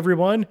 hey,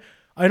 everyone.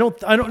 I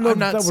don't know if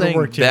that would have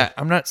worked here.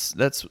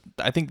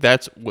 I think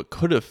that's what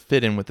could have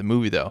fit in with the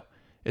movie, though.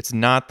 It's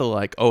not the,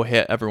 like, oh,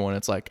 hey, everyone.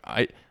 It's like,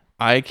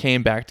 I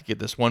came back to get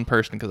this one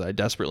person because I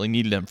desperately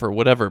needed him for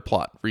whatever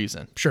plot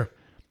reason. Sure.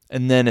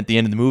 And then at the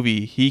end of the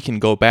movie, he can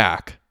go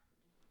back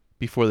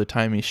before the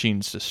time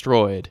machine's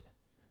destroyed,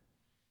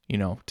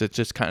 to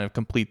just kind of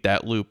complete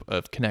that loop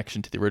of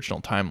connection to the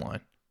original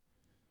timeline.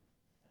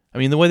 I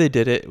mean, the way they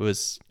did it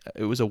was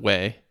a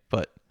way,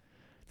 but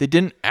they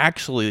didn't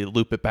actually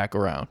loop it back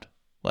around.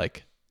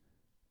 Like,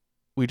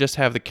 we just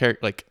have the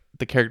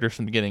characters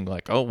from the beginning,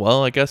 like, oh,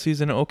 well, I guess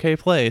he's in an okay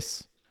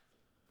place.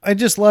 I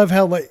just love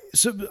how, like,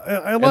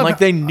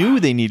 they knew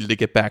they needed to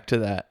get back to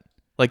that.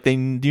 Like, they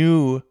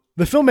knew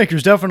the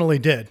filmmakers definitely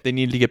did. They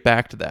needed to get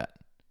back to that,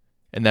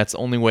 and that's the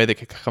only way they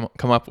could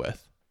come up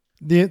with.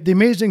 The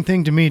amazing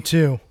thing to me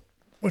too,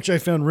 which I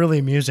found really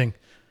amusing,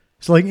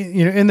 it's like,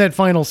 in that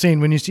final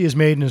scene when you see his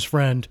maid and his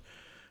friend,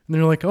 and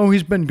they're like, oh,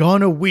 he's been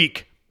gone a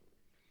week.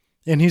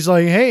 And he's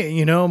like,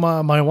 hey,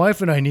 my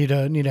wife and I need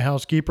a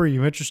housekeeper. Are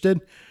you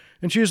interested?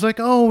 And she was like,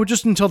 oh,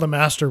 just until the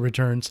master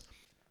returns.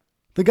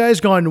 The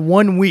guy's gone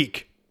 1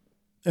 week.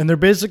 And they're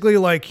basically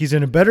like, he's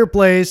in a better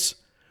place.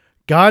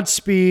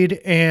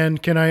 Godspeed.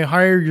 And can I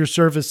hire your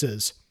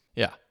services?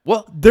 Yeah.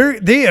 Well,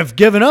 they have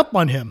given up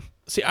on him.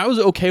 See, I was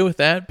okay with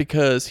that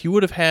because he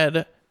would have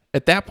had,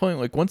 at that point,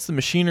 like, once the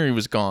machinery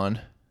was gone,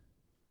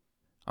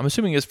 I'm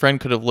assuming his friend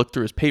could have looked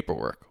through his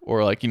paperwork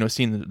or, like,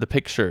 seen the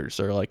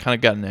pictures or, like, kind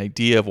of got an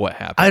idea of what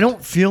happened. I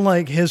don't feel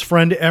like his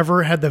friend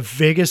ever had the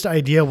vaguest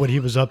idea what he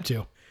was up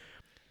to.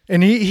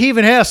 And he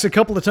even asked a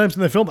couple of times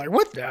in the film, like,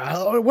 what the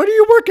hell? What are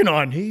you working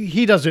on?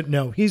 He doesn't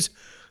know. This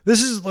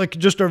is like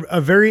just a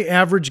very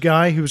average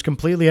guy who's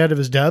completely out of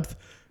his depth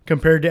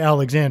compared to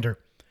Alexander.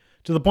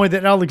 To the point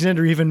that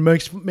Alexander even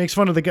makes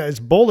fun of the guy's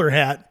bowler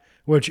hat,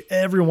 which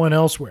everyone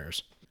else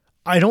wears.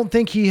 I don't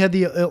think he had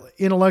the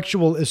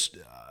intellectual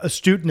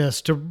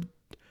astuteness to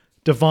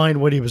divine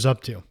what he was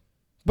up to.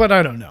 But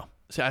I don't know.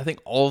 See, I think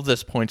all of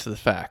this points to the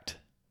fact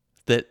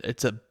that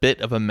it's a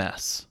bit of a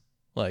mess.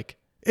 Like,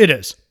 it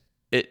is.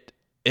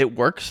 It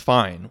works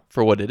fine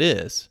for what it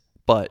is,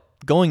 but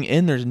going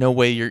in, there's no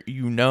way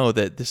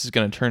that this is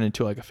going to turn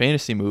into like a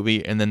fantasy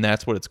movie, and then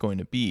that's what it's going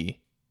to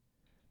be.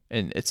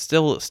 And it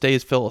still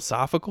stays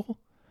philosophical,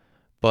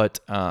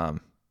 but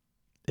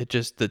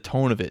the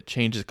tone of it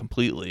changes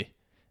completely,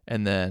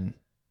 and then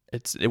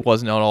it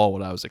wasn't at all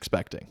what I was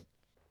expecting.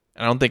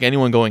 And I don't think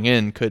anyone going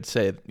in could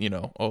say,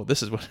 oh,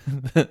 this is what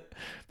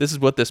this is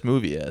what this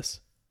movie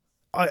is.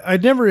 I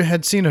never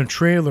had seen a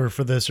trailer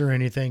for this or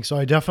anything, so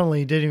I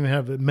definitely didn't even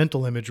have a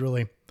mental image,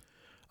 really.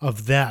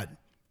 of that.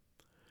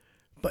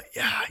 But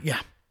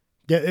yeah,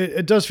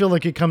 it does feel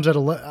like it comes at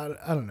I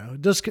don't know.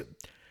 It does.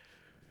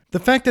 The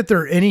fact that there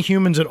are any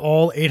humans at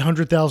all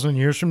 800,000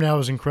 years from now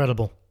is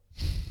incredible.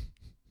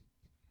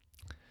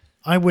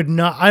 I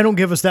don't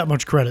give us that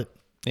much credit.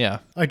 Yeah.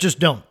 I just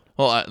don't.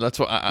 Well, that's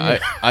what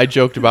I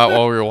joked about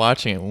while we were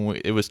watching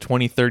it. It was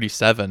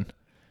 2037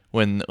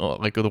 when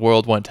like the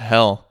world went to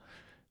hell,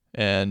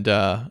 and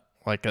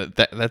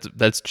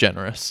that's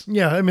generous.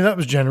 Yeah, I mean that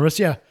was generous.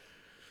 Yeah,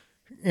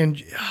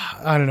 and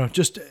I don't know.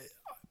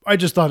 I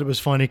just thought it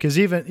was funny because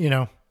even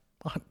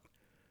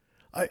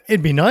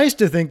it'd be nice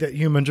to think that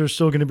humans are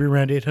still going to be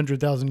around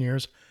 800,000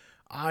 years.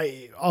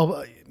 I'm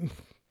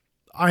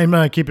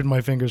not keeping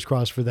my fingers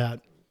crossed for that,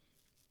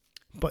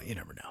 but you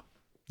never know.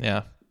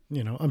 Yeah.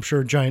 I'm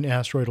sure a giant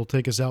asteroid will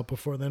take us out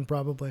before then,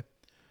 probably.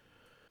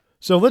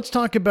 So let's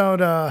talk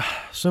about.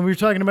 So we were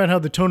talking about how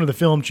the tone of the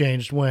film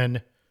changed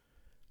when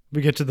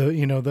we get to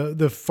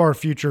the far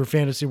future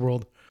fantasy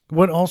world.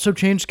 What also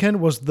changed,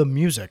 Ken, was the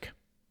music.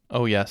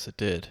 Oh yes, it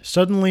did.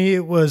 Suddenly,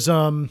 it was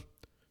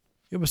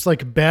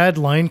like bad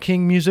Lion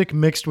King music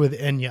mixed with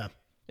Enya.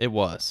 It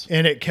was,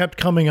 and it kept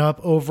coming up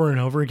over and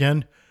over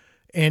again,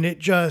 and it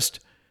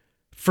just.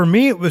 For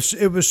me, it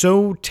was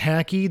so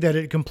tacky that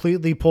it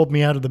completely pulled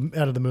me out of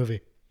the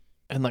movie.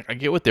 And like I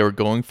get what they were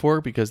going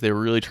for because they were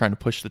really trying to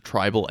push the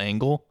tribal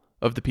angle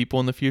of the people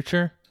in the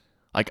future.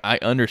 Like I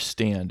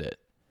understand it,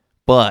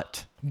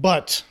 but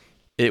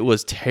it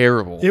was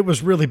terrible. It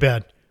was really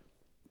bad.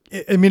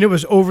 I mean, it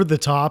was over the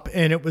top,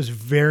 and it was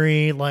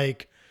very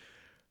like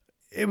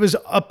it was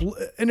up,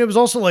 and it was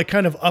also like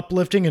kind of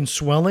uplifting and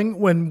swelling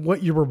when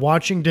what you were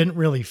watching didn't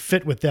really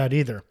fit with that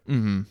either.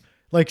 Mm-hmm.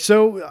 Like,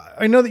 so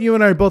I know that you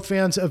and I are both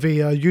fans of a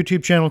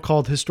YouTube channel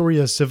called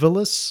Historia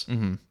Civilis,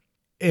 mm-hmm.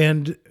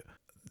 and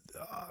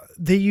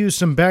they use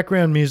some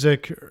background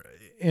music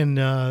in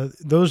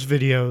those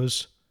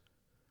videos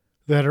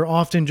that are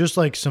often just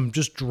like some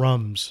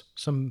drums,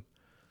 some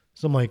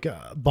like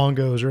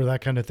bongos or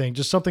that kind of thing.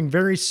 Just something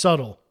very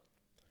subtle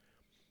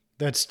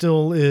that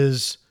still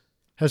has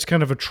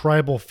kind of a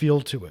tribal feel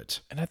to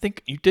it. And I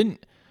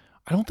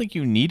don't think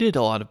you needed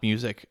a lot of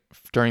music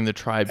during the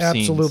tribe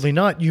scenes. Absolutely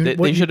not.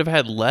 They should have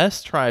had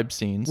less tribe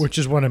scenes. Which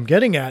is what I'm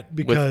getting at,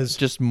 because... with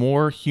just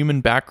more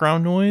human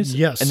background noise.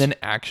 Yes. And then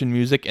action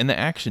music in the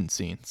action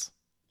scenes.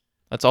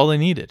 That's all they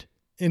needed.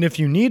 And if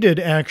you needed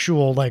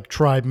actual, like,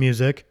 tribe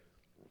music,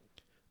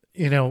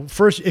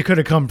 first it could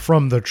have come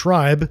from the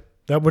tribe.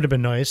 That would have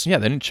been nice. Yeah,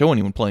 they didn't show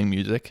anyone playing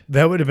music.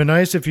 That would have been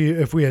nice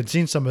if we had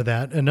seen some of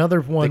that. Another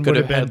one would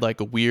have been... had,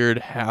 like, a weird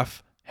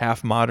half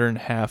modern,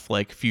 half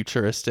like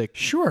futuristic,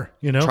 sure,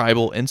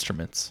 tribal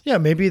instruments. Yeah,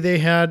 maybe they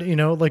had,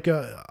 like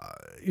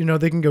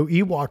they can go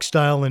Ewok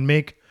style and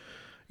make,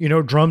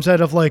 drums out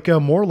of like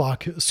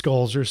Morlock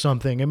skulls or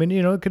something. I mean,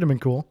 it could have been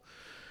cool,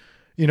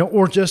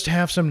 or just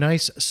have some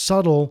nice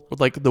subtle,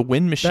 like the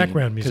wind machine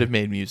background music. Could have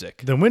made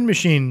music. The wind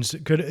machines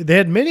they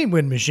had many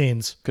wind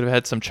machines. Could have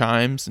had some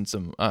chimes and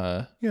some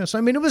yes,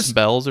 I mean it was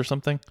bells or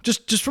something.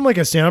 Just from like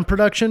a sound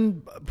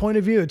production point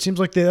of view, it seems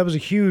like that was a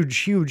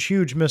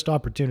huge missed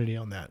opportunity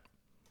on that.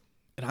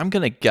 And I'm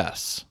gonna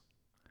guess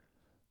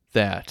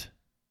that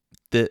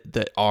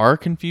our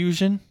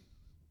confusion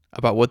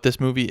about what this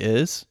movie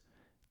is,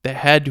 that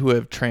had to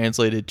have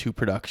translated to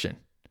production.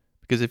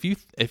 Because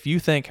if you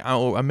think,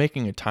 oh, I'm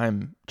making a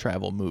time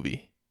travel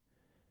movie,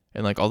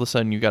 and like all of a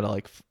sudden you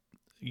gotta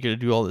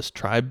do all this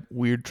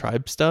weird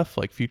tribe stuff,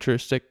 like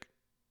futuristic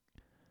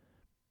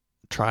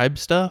tribe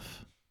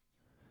stuff,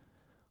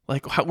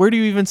 like where do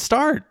you even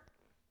start?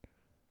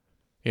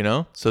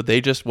 So they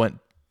just went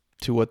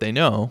to what they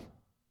know,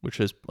 which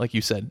is, like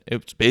you said,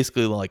 it was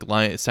basically like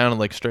it sounded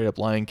like straight up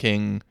Lion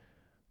King,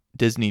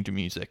 Disney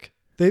music.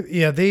 And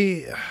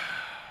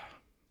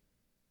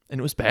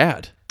it was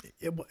bad.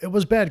 It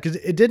was bad because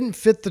it didn't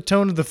fit the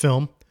tone of the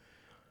film.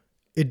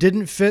 It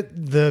didn't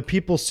fit the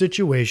people's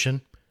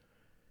situation.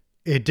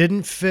 It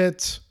didn't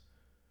fit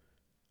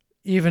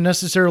even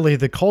necessarily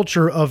the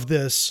culture of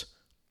this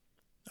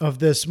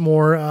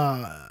more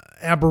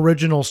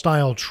Aboriginal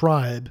style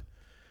tribe.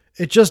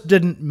 It just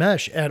didn't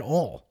mesh at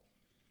all.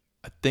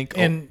 I think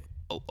a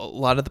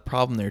lot of the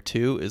problem there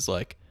too is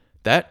like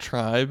that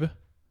tribe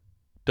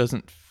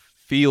doesn't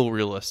feel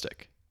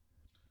realistic.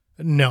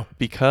 No,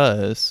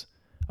 because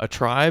a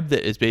tribe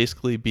that is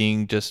basically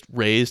being just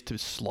raised to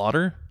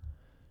slaughter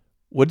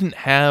wouldn't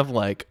have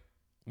like,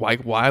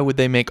 why would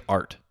they make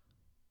art?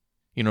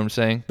 You know what I'm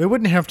saying? They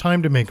wouldn't have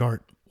time to make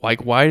art.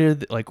 Like, why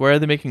are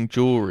they making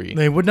jewelry?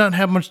 They would not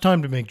have much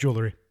time to make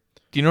jewelry.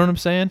 Do you know what I'm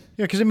saying?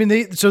 Yeah, because I mean,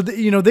 they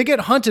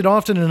get hunted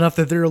often enough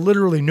that there are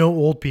literally no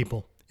old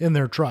people in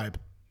their tribe.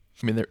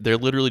 I mean, they're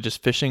literally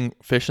just fishing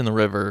fish in the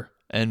river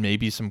and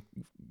maybe some.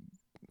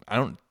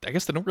 I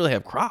guess they don't really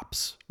have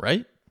crops,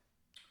 right?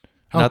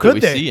 How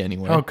could they? See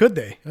anyway. How could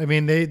they? I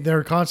mean,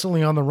 they're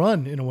constantly on the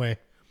run in a way,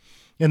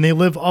 and they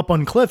live up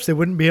on cliffs. They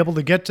wouldn't be able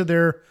to get to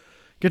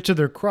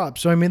their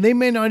crops. So I mean, they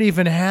may not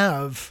even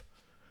have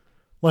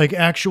like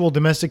actual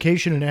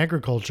domestication and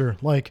agriculture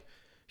like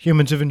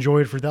humans have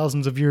enjoyed for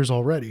thousands of years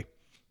already.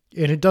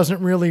 And it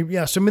doesn't really,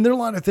 yes. I mean, there are a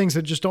lot of things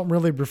that just don't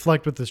really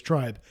reflect with this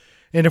tribe.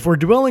 And if we're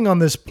dwelling on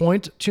this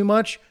point too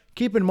much,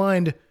 keep in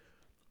mind,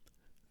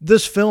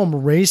 this film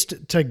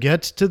raced to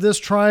get to this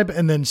tribe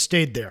and then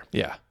stayed there.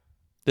 Yeah.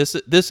 This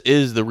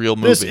is the real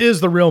movie. This is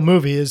the real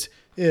movie,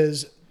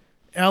 is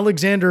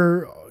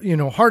Alexander,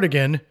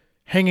 Hartigan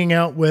hanging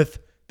out with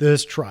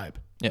this tribe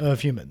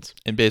of humans.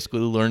 And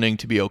basically learning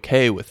to be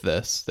okay with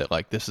this, that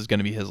like this is going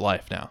to be his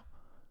life now,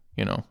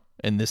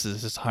 and this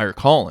is his higher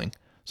calling.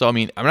 So, I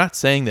mean, I'm not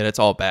saying that it's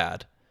all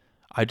bad.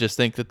 I just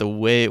think that the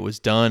way it was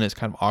done is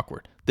kind of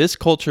awkward. This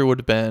culture would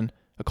have been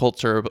a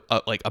culture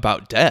like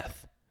about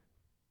death.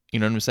 You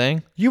know what I'm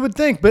saying? You would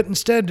think, but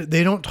instead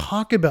they don't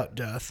talk about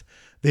death.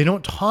 They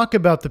don't talk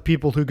about the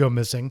people who go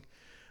missing.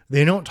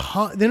 They don't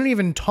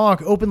even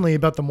talk openly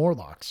about the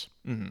Morlocks.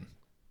 Mm-hmm.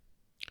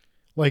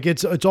 Like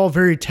it's all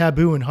very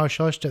taboo and hush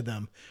hush to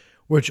them,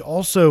 which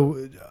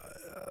also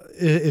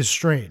is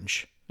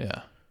strange.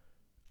 Yeah.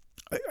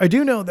 I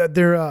do know that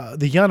they're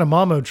the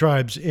Yanomamo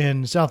tribes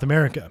in South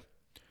America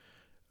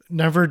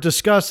never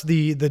discuss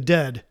the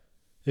dead,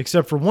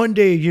 except for one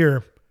day a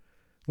year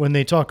when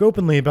they talk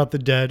openly about the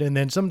dead, and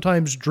then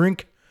sometimes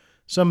drink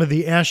some of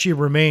the ashy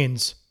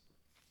remains,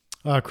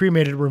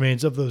 cremated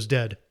remains of those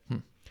dead.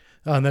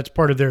 And that's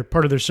part of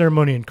their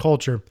ceremony and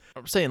culture.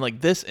 I'm saying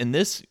like this in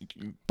this,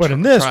 but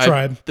in this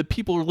tribe, the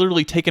people are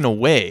literally taken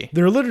away.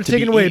 They're literally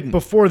taken away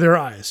before their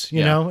eyes,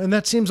 you know, and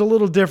that seems a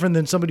little different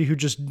than somebody who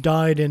just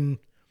died in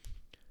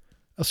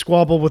a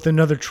squabble with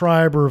another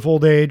tribe, or of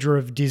old age, or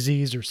of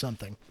disease, or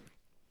something.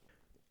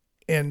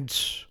 And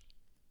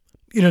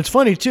it's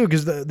funny too,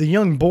 because the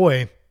young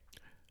boy,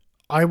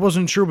 I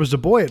wasn't sure was a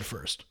boy at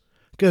first,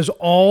 because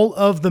all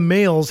of the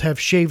males have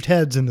shaved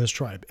heads in this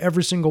tribe,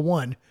 every single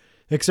one,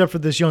 except for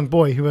this young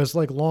boy who has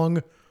like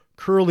long,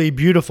 curly,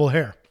 beautiful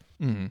hair,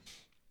 and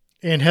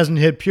hasn't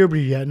hit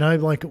puberty yet. And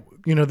I'm like,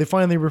 they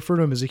finally refer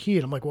to him as a he,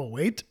 and I'm like, well,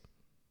 wait,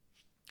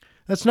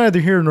 that's neither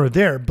here nor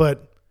there.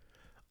 But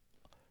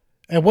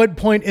at what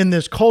point in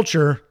this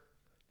culture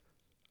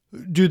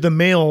do the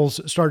males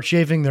start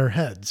shaving their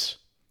heads?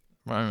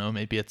 I don't know.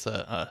 Maybe it's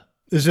a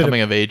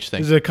of age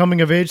thing. Is it a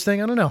coming of age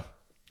thing? I don't know.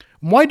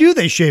 Why do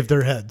they shave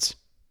their heads?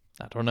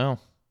 I don't know.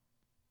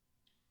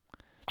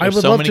 I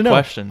would love to know.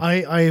 Questions.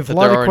 I have a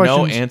lot of questions. There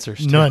are no answers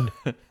to. None.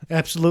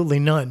 Absolutely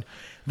none.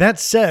 That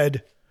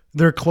said,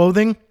 their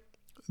clothing,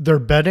 their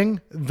bedding,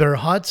 their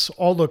huts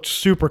all looked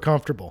super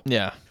comfortable.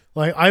 Yeah.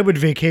 Like I would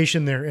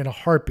vacation there in a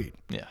heartbeat.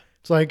 Yeah.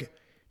 It's like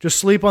just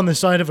sleep on the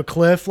side of a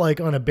cliff, like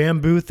on a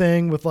bamboo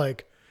thing with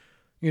like,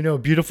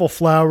 beautiful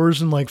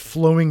flowers and like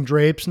flowing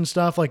drapes and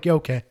stuff. Like, yeah,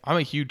 okay. I'm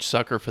a huge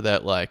sucker for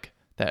that, like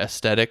that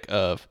aesthetic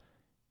of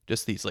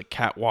just these like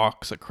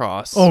catwalks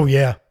across. Oh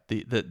yeah.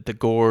 The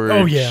gorge.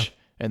 Oh yeah.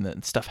 And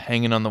then stuff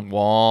hanging on the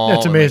wall.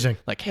 That's amazing.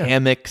 Like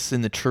hammocks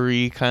in the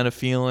tree kind of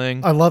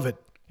feeling. I love it.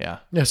 Yeah.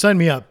 Yeah, sign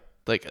me up.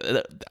 Like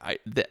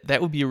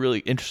that would be a really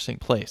interesting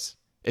place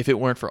if it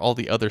weren't for all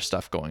the other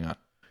stuff going on.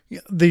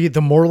 Yeah,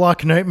 the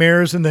Morlock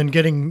nightmares, and then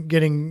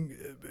getting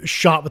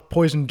shot with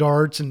poison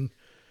darts and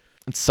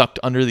sucked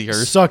under the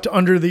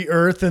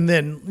earth. And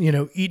then,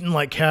 eaten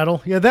like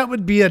cattle. Yeah, that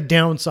would be a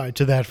downside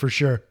to that for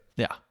sure.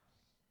 Yeah.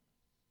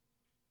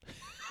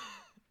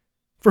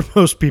 For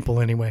most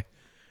people anyway.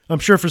 I'm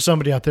sure for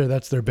somebody out there,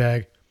 that's their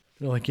bag.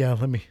 They're like, yeah,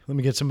 let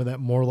me get some of that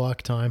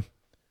Morlock time.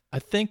 I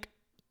think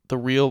the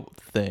real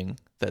thing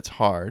that's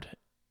hard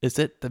is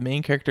that the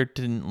main character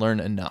didn't learn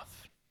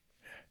enough.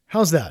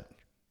 How's that?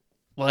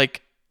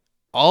 Like,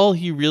 all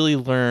he really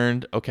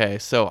learned, okay,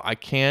 so I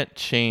can't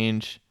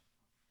change.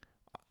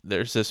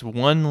 There's this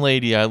one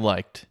lady I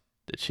liked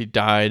that she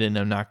died, and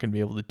I'm not going to be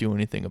able to do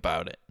anything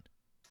about it.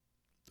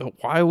 So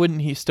why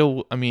wouldn't he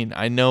still,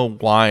 I know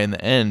why in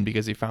the end,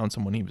 because he found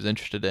someone he was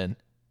interested in.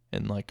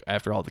 And like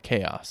after all the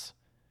chaos,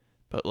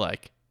 but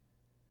like,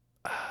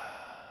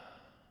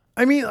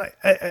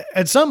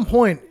 at some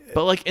point,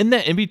 but like in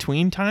that in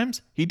between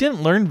times, he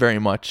didn't learn very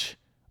much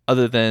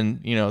other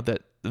than,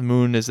 that the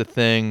moon is a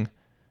thing.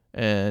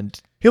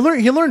 And he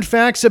learned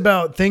facts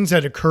about things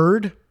that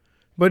occurred,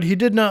 but he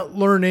did not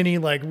learn any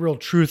like real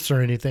truths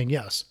or anything.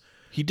 Yes.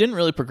 He didn't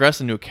really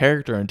progress into a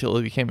character until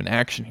he became an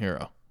action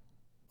hero.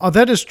 Oh,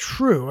 that is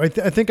true. I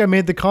think I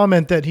made the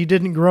comment that he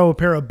didn't grow a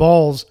pair of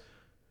balls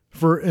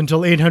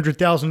until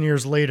 800,000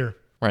 years later.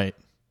 Right.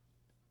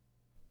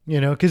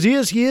 Because he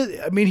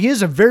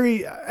is a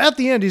very, at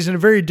the end, he's a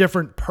very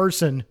different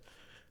person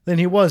than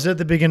he was at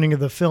the beginning of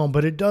the film,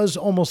 but it does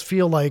almost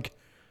feel like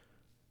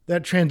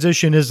that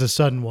transition is a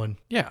sudden one.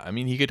 Yeah.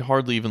 He could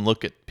hardly even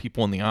look at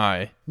people in the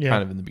eye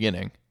kind of in the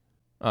beginning.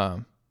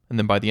 And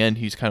then by the end,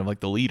 he's kind of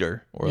like the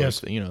leader or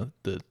yes. like,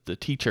 the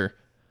teacher.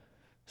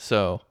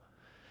 So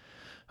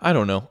I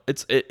don't know.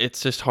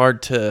 It's just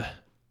hard to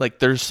like,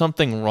 there's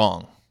something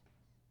wrong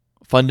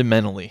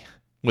fundamentally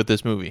with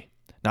this movie.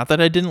 Not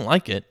that I didn't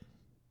like it,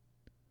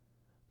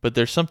 but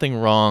there's something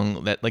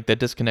wrong that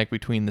disconnect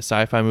between the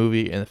sci-fi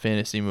movie and the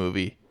fantasy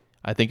movie.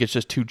 I think it's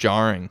just too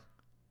jarring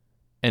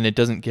and it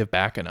doesn't give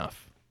back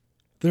enough.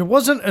 There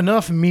wasn't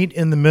enough meat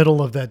in the middle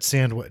of that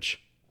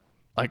sandwich.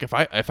 Like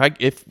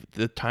if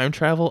the time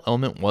travel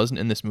element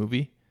wasn't in this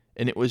movie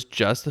and it was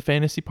just the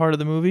fantasy part of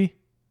the movie,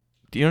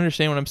 do you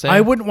understand what I'm saying?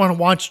 I wouldn't want to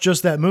watch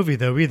just that movie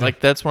though either. Like,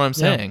 that's what I'm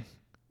saying.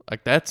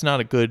 Like, that's not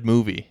a good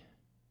movie.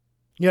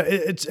 Yeah,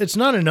 it's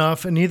not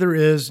enough, and neither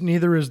is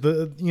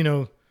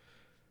the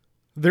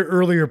the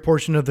earlier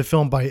portion of the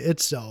film by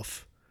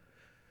itself.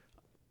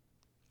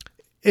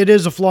 It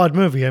is a flawed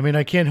movie. I mean,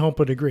 I can't help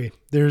but agree.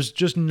 There's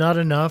just not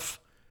enough.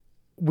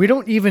 We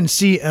don't even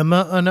see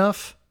Emma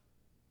enough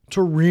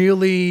to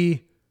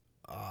really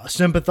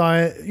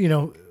sympathize.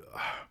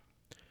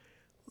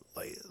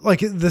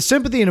 Like the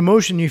sympathy and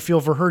emotion you feel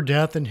for her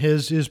death and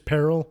his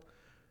peril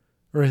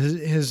or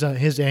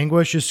his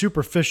anguish is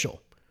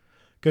superficial.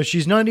 Because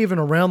she's not even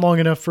around long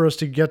enough for us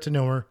to get to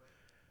know her.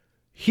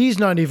 He's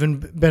not even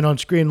been on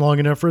screen long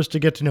enough for us to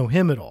get to know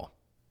him at all.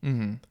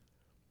 Mm-hmm.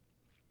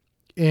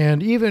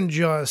 And even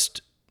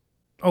just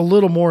a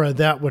little more of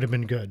that would have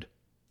been good.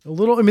 A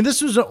little. I mean,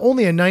 this was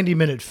only a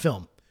 90-minute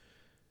film.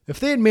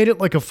 If they had made it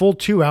like a full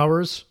 2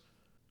 hours,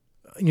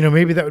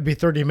 maybe that would be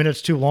 30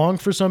 minutes too long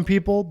for some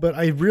people. But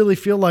I really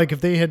feel like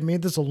if they had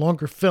made this a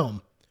longer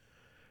film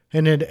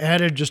and had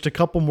added just a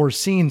couple more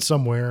scenes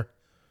somewhere,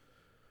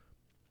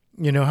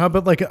 how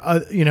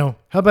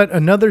about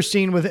another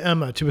scene with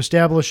Emma to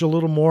establish a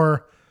little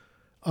more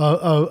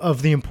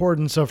of the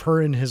importance of her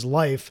in his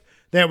life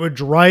that would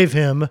drive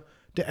him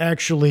to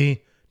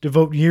actually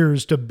devote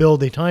years to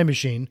build a time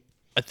machine.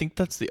 I think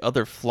that's the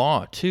other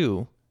flaw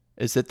too,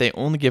 is that they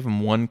only give him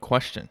one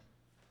question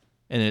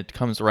and it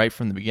comes right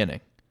from the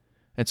beginning.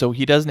 And so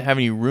he doesn't have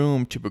any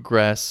room to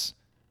progress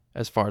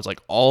as far as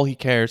like all he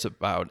cares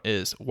about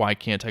is why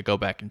can't I go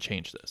back and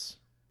change this?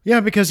 Yeah,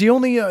 because we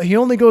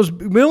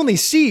only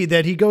see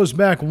that he goes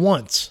back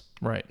once.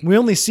 Right. We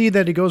only see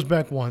that he goes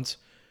back once.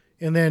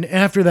 And then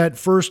after that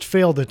first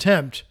failed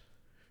attempt,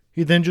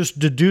 he then just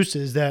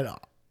deduces that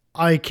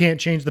I can't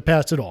change the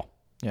past at all.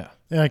 Yeah.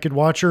 And I could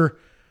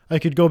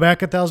go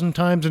back 1,000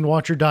 times and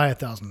watch her die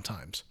 1,000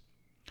 times.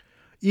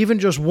 Even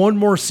just one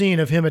more scene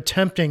of him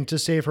attempting to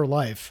save her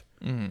life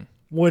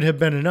would have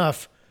been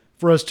enough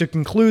for us to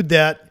conclude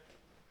that,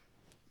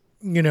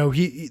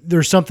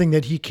 there's something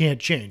that he can't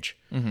change.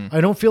 Mm-hmm.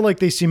 I don't feel like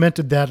they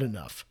cemented that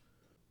enough.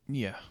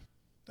 Yeah.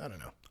 I don't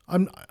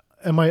know.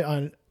 Am I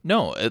on?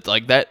 No, it's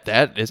like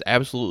that is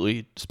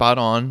absolutely spot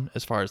on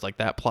as far as like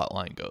that plot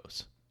line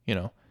goes,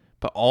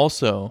 but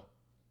also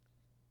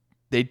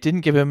they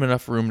didn't give him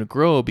enough room to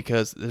grow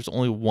because there's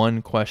only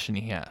one question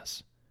he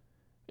has.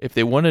 If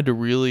they wanted to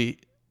really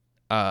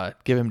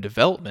give him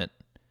development,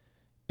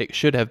 it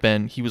should have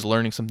been he was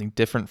learning something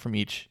different from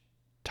each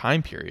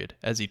time period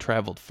as he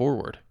traveled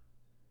forward.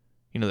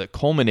 That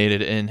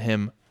culminated in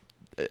him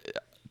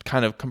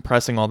kind of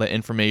compressing all that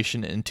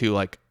information into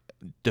like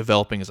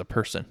developing as a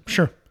person.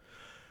 Sure.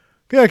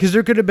 Yeah, because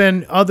there could have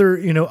been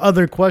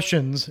other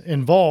questions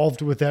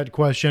involved with that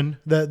question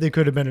that they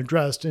could have been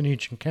addressed in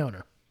each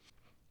encounter.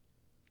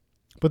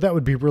 But that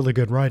would be really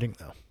good writing,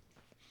 though.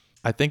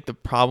 I think the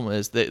problem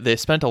is they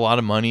spent a lot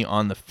of money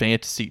on the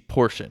fantasy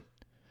portion.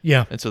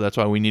 Yeah. And so that's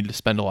why we needed to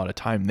spend a lot of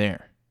time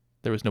there.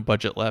 There was no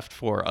budget left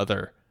for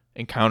other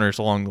encounters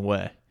along the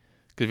way.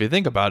 Because if you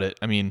think about it,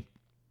 I mean,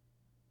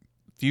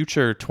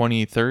 Future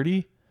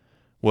 2030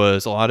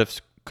 was a lot of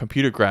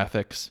computer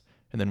graphics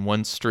and then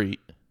one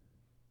street,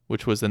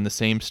 which was then the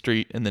same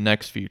street in the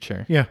next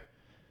future. Yeah.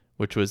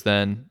 Which was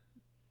then,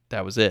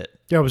 that was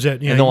it. That was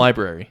it. Yeah. In the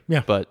library.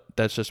 Yeah. But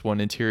that's just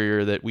one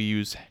interior that we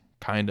use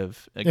kind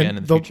of again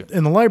in the future.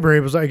 And the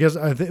library was, I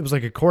think it was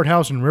like a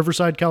courthouse in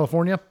Riverside,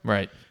 California.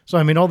 Right. So,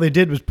 I mean, all they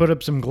did was put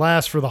up some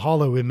glass for the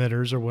hollow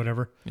emitters or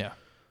whatever. Yeah.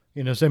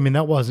 So, I mean,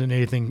 that wasn't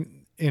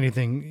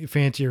anything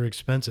fancy or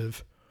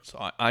expensive.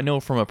 So I know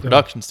from a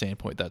production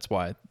standpoint, that's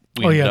why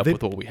we ended up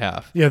with what we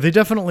have. Yeah, they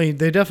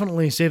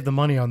definitely saved the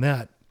money on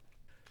that.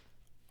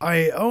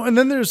 And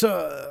then there's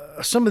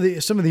some of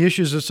the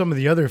issues of some of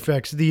the other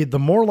effects. The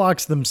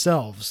Morlocks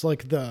themselves,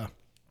 like the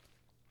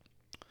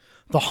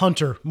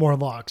Hunter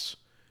Morlocks,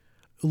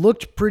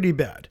 looked pretty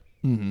bad.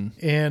 Mm-hmm.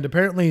 And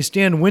apparently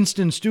Stan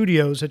Winston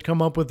Studios had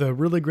come up with a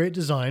really great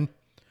design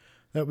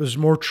that was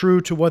more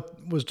true to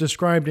what was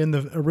described in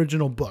the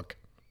original book,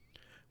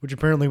 which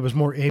apparently was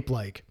more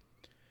ape-like.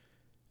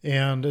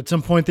 And at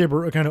some point they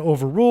were kind of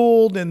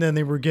overruled, and then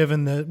we were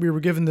given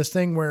this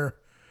thing where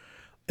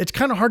it's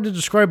kind of hard to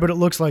describe what it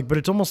looks like, but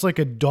it's almost like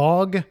a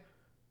dog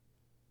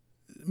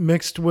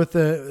mixed with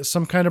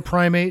some kind of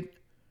primate,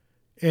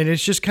 and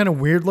it's just kind of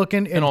weird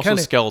looking and also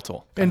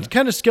skeletal. And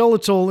kind of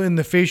skeletal in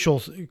the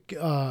facial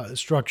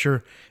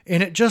structure,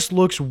 and it just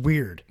looks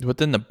weird. But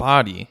then the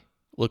body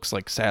looks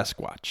like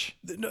Sasquatch.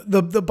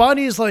 The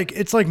body is like,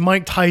 it's like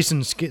Mike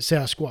Tyson's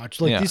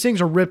Sasquatch. Like these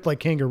things are ripped like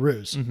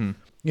kangaroos. Mm-hmm.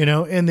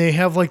 And they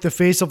have like the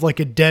face of like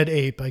a dead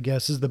ape, I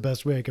guess is the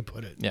best way I could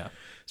put it. Yeah.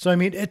 So, I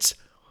mean, it's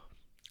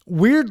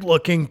weird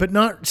looking, but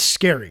not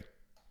scary.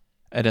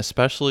 And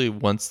especially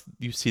once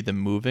you see them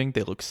moving,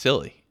 they look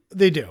silly.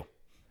 They do.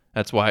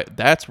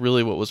 That's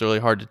really what was really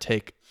hard to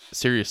take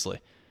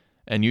seriously.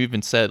 And you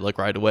even said like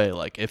right away,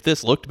 like if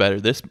this looked better,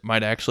 this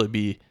might actually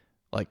be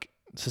like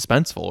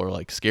suspenseful or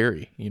like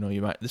scary.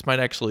 This might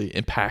actually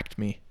impact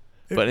me.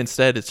 But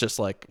instead, it's just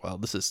like, well,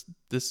 these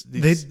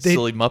They-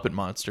 silly Muppet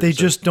monsters. They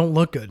just don't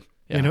look good.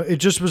 Yeah. You know, it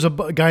just was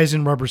guys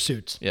in rubber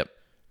suits, Yep.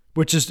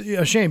 which is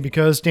a shame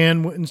because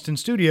Dan Winston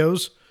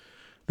Studios,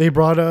 they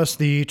brought us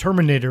the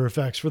Terminator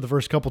effects for the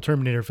first couple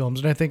Terminator films,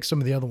 and I think some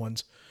of the other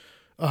ones.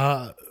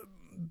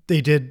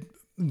 They did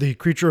the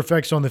creature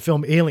effects on the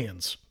film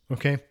Aliens.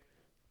 Okay,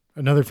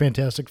 another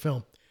fantastic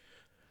film.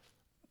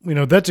 You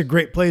know, that's a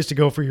great place to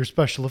go for your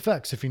special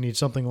effects if you need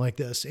something like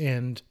this.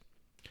 And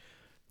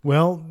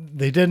well,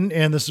 they didn't,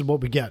 and this is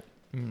what we get.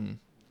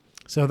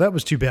 So that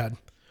was too bad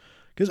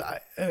because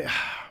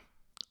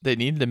They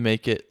needed to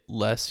make it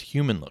less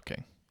human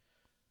looking.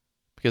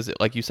 Because,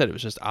 like you said, it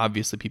was just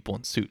obviously people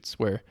in suits,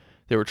 where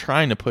they were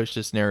trying to push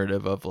this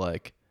narrative of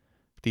like,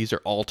 these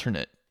are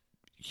alternate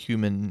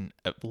human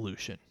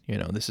evolution. You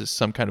know, this is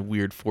some kind of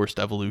weird forced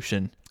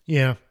evolution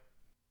yeah.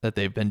 that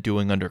they've been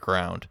doing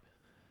underground.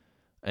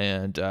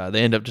 And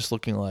they end up just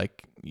looking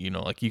like, you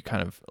know, like you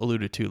kind of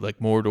alluded to, like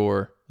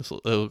Mordor. Some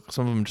of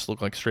them just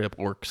look like straight up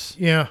orcs.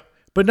 Yeah,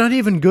 but not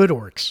even good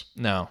orcs.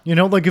 No. You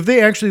know, like if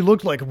they actually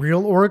looked like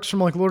real orcs from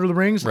like Lord of the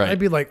Rings, Right. I'd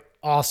be like,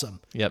 awesome.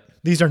 Yep.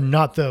 These are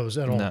not those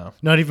at all. No.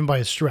 Not even by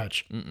a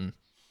stretch. Mm-mm.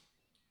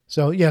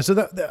 So yeah, so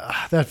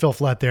that fell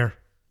flat there.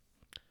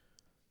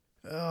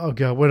 Oh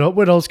god,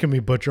 what else can we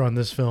butcher on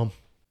this film?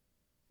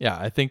 Yeah,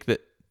 I think that,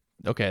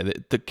 okay,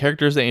 the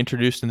characters they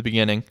introduced in the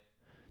beginning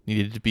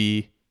needed to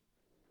be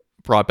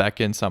brought back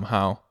in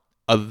somehow,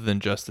 other than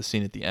just the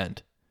scene at the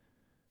end.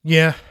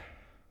 Yeah,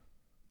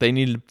 They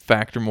needed to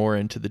factor more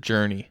into the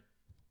journey.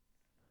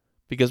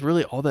 Because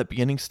really, all that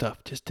beginning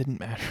stuff just didn't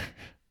matter.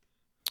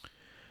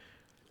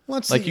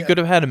 let's Like, see. you could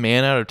have had a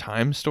Man Out of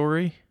Time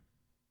story.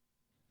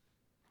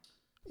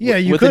 Yeah,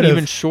 you with could an have.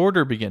 even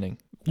shorter beginning.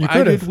 You Why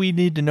could did have. we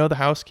need to know the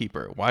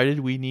housekeeper? Why did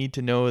we need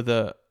to know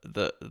the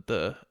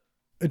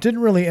It didn't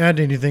really add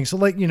anything. So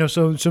like, you know,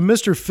 so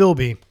Mr.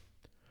 Philby,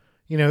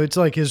 you know, it's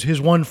like his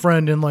one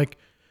friend in like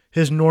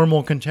his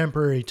normal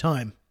contemporary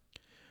time.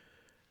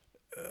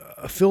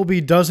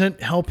 Philby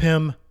doesn't help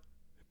him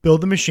build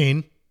the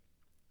machine.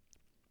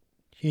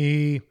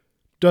 He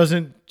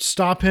doesn't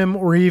stop him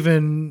or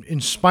even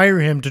inspire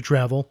him to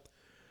travel.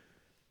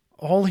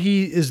 All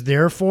he is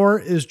there for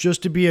is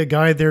just to be a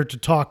guy there to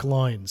talk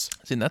lines.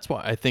 See, and that's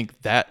why I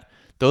think that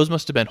those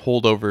must have been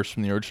holdovers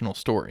from the original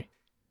story.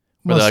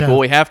 Where Must they're like, have. well,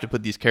 we have to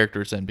put these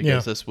characters in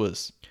because Yeah. this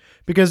was...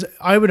 Because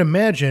I would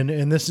imagine,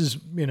 and this is,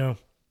 you know,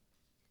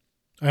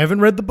 I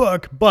haven't read the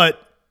book, but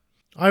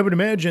I would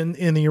imagine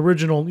in the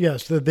original,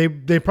 yes, that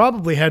they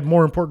probably had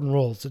more important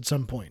roles at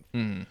some point.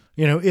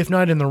 You know, if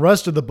not in the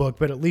rest of the book,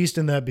 but at least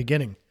in that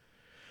beginning.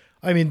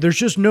 I mean, there's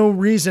just no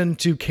reason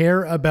to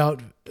care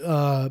about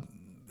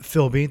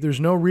Philby. There's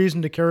no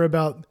reason to care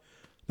about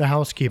the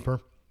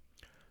housekeeper.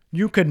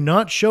 You could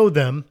not show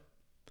them,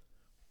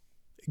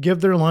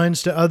 give their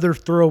lines to other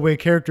throwaway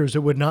characters.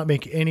 It would not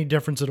make any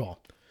difference at all.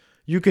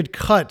 You could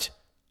cut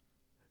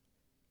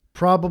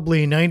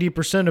probably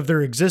 90% of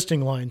their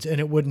existing lines and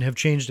it wouldn't have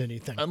changed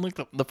anything. And like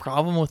the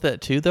problem with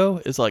that too, though,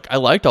 is like I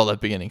liked all that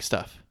beginning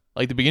stuff.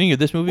 Like the beginning of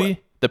this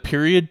movie, the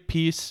period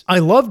piece. I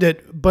loved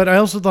it, but I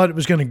also thought it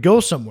was going to go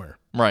somewhere.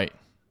 Right.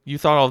 You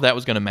thought all of that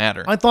was going to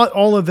matter. I thought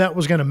all of that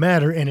was going to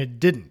matter and it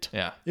didn't.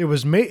 Yeah. It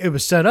was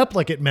set up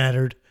like it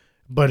mattered,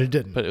 but it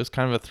didn't. But it was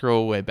kind of a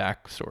throwaway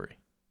backstory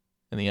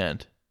in the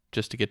end,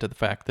 just to get to the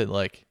fact that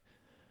like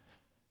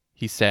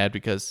he's sad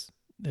because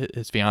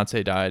his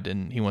fiance died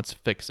and he wants to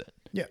fix it.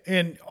 Yeah,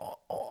 and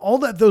all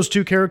that those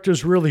two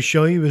characters really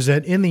show you is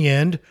that in the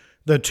end,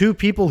 the two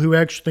people who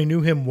actually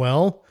knew him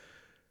well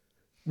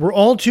were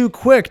all too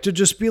quick to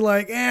just be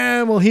like,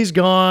 well, he's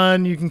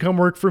gone. You can come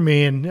work for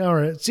me. And all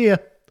right, see ya.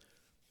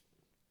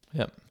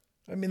 Yep.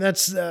 I mean,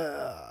 that's...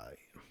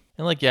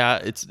 And like, yeah,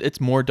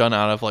 it's more done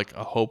out of like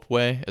a hope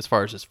way as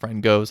far as his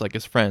friend goes. Like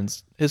his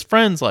friends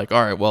like,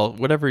 all right, well,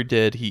 whatever he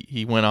did,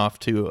 he went off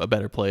to a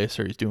better place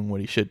or he's doing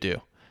what he should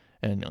do.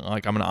 And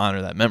like, I'm going to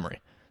honor that memory.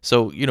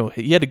 So, you know,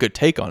 he had a good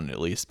take on it at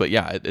least. But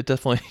yeah, it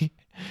definitely,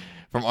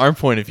 from our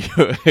point of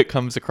view, it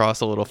comes across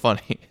a little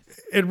funny.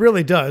 It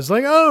really does.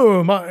 Like,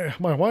 oh, my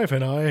wife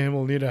and I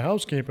will need a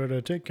housekeeper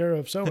to take care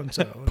of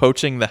so-and-so.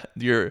 Poaching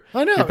your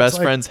I know, your best it's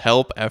like- friend's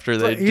help after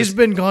they He's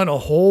been gone a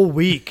whole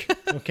week.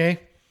 Okay.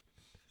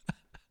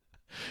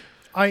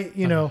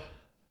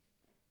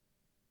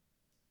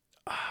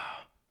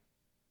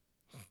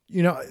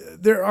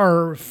 There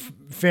are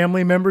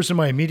family members in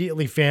my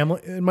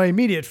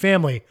immediate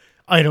family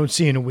I don't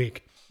see in a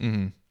week.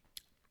 Mm-hmm.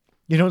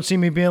 You don't see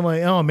me being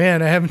like, oh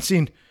man, I haven't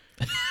seen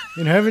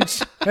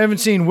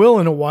seen Will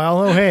in a while.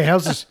 Oh hey,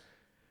 how's this?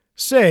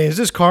 Say, is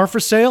this car for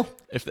sale?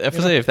 If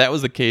that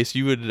was the case,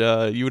 you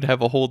would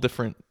have a whole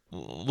different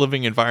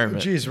living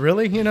environment. Geez,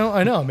 really?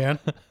 I know, man.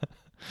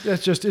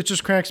 That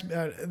just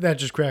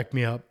cracked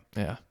me up.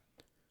 Yeah.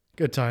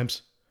 Good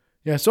times.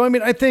 Yeah. So I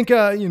mean, I think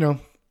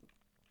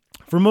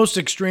for most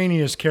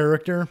extraneous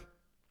character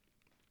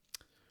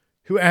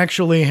who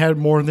actually had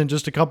more than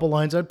just a couple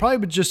lines, I'd probably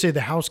would just say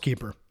the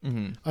housekeeper.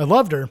 Mm-hmm. I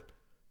loved her.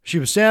 She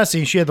was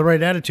sassy. She had the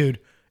right attitude.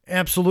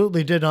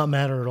 absolutely did not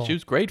matter at all. She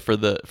was great for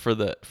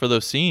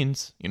those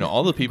scenes. You know,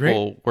 all the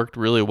people Great. worked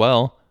really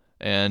well,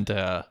 and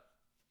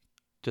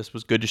just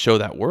was good to show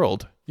that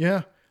world.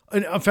 Yeah.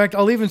 And in fact,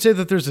 I'll even say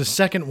that there's a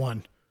second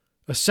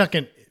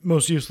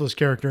most useless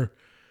character.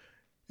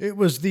 It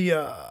was the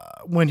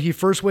when he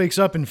first wakes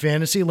up in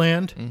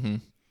Fantasyland,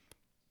 and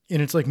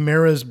it's like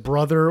Mara's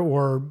brother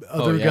or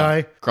other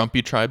guy,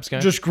 Grumpy Tribes guy.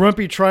 just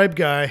grumpy tribe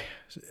guy,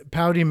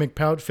 pouty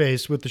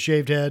McPoutface with the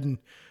shaved head and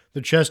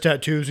the chest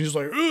tattoos. He's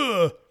like,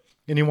 ugh,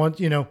 and he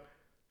wants,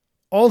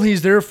 all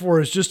he's there for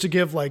is just to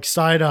give like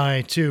side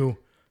eye to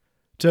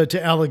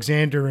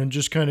Alexander and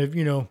just kind of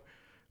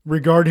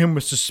regard him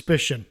with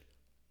suspicion.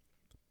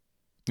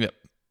 Yep.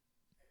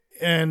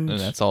 And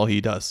that's all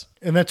he does.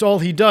 And that's all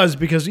he does,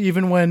 because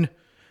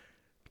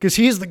because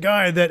he's the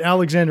guy that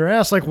Alexander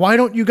asks, like, why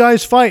don't you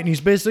guys fight? And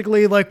he's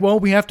basically like, well,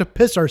 we have to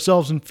piss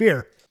ourselves in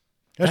fear.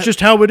 That's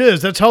just how it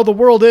is. That's how the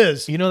world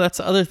is. That's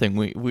the other thing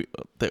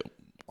that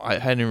I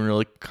hadn't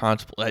really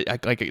contemplated. I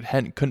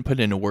couldn't put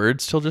it into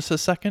words till just a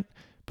second.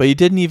 But he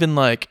didn't even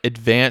like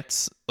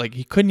advance. Like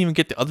he couldn't even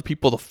get the other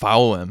people to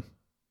follow him.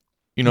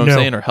 You know what I'm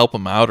saying, or help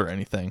him out or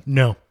anything.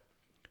 No,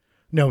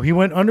 he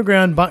went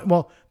underground.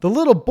 The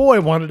little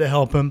boy wanted to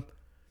help him.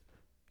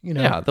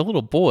 Yeah, the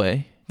little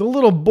boy. The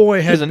little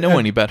boy doesn't know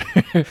any better.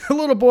 The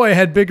little boy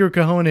had bigger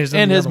cojones,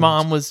 and his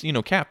mom was,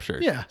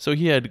 captured. Yeah, so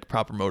he had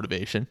proper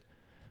motivation.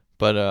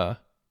 But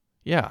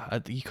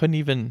he couldn't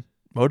even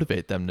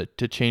motivate them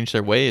to change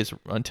their ways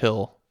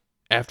until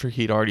after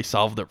he'd already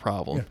solved their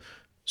problem. Yeah.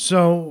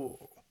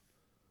 So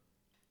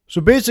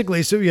basically,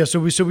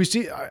 we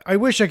see. I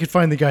wish I could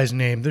find the guy's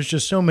name. There's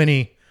just so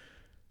many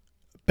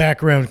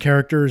background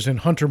characters and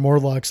Hunter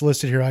Morlocks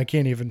listed here. I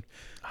can't even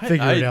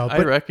figure it out.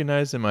 I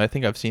recognize him. I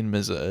think I've seen him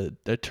as a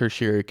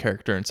tertiary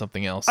character in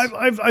something else.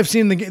 I've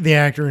seen the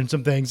actor in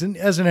some things, and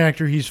as an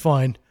actor, he's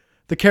fine.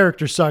 The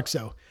character sucks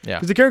though. Yeah,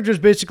 because the character is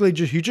basically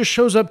he just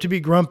shows up to be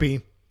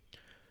grumpy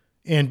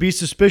and be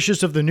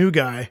suspicious of the new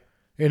guy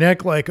and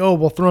act like, oh,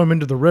 we'll throw him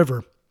into the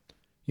river,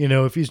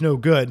 if he's no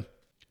good.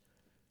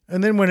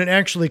 And then when it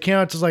actually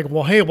counts, it's like,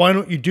 well, hey, why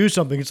don't you do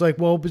something? It's like,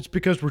 well, it's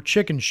because we're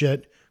chicken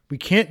shit. We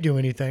can't do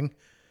anything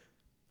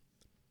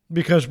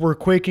because we're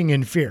quaking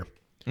in fear.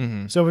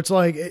 Mm-hmm. So it's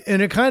like,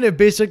 and it kind of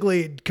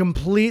basically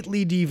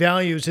completely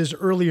devalues his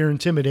earlier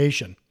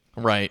intimidation.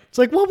 Right. It's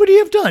like, what would he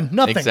have done?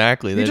 Nothing.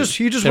 Exactly. He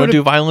just don't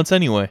do violence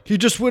anyway. He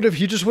just would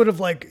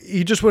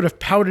have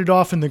pouted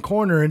off in the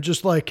corner and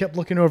just like kept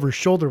looking over his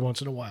shoulder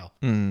once in a while.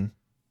 Mm.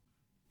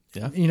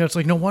 Yeah. It's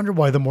like, no wonder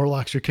why the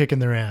Morlocks are kicking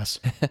their ass.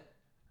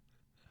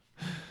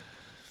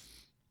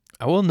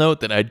 I will note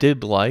that I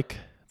did like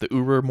the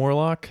Uber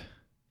Morlock.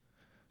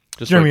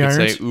 Just Jeremy so I could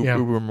Irons? say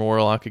Uber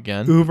Morlock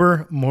again.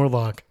 Uber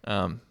Morlock.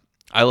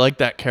 I like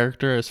that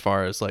character as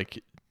far as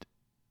like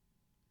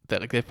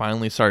that. Like they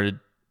finally started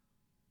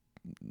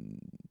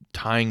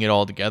tying it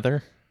all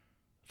together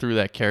through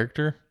that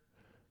character.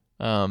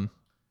 For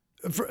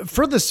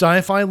the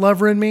sci-fi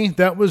lover in me,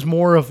 that was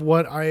more of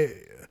what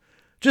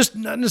just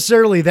not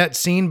necessarily that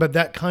scene, but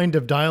that kind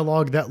of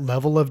dialogue, that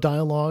level of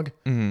dialogue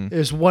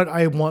is what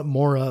I want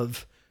more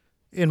of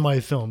in my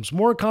films.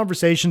 More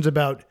conversations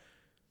about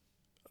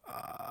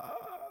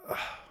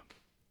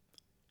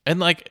and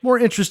like more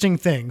interesting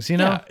things,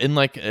 Yeah, and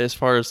like as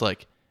far as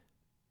like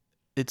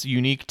it's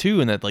unique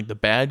too, in that like the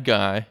bad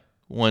guy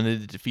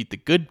wanted to defeat the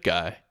good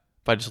guy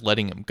by just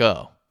letting him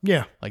go.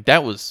 Yeah, like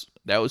that was.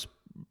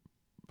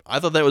 I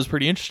thought that was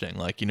pretty interesting.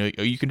 Like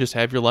you can just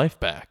have your life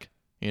back.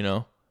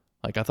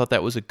 Like I thought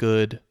that was a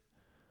good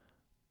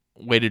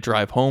way to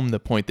drive home the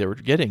point they were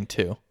getting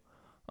to.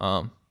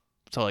 So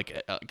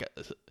like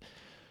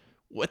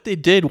what they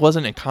did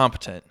wasn't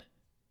incompetent,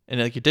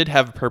 and like it did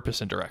have a purpose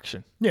and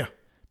direction. Yeah,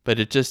 but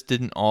it just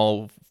didn't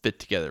all fit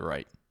together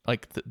right.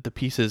 Like the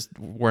pieces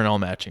weren't all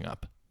matching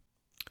up.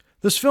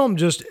 This film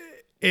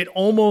it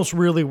almost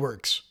really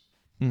works.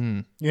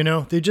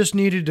 Mm-hmm. They just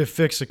needed to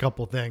fix a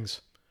couple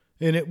things,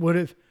 and it would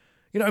have.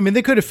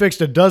 They could have fixed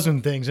a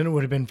dozen things and it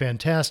would have been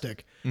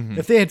fantastic. Mm-hmm.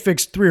 If they had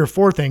fixed 3 or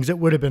 4 things, it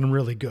would have been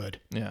really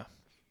good. Yeah.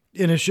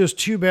 And it's just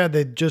too bad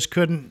they just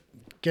couldn't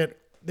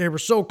they were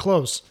so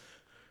close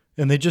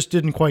and they just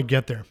didn't quite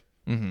get there.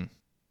 Mm-hmm.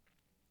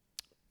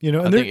 And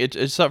I think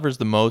it suffers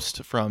the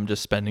most from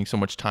just spending so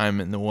much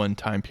time in the one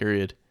time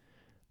period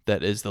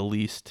that is the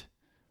least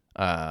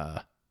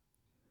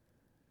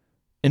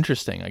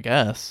interesting, I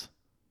guess.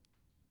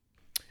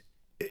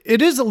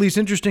 It is the least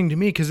interesting to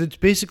me because it's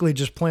basically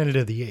just Planet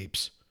of the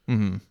Apes.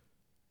 Mm-hmm.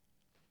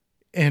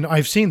 And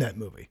I've seen that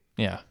movie.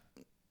 Yeah.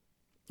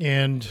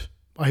 And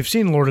I've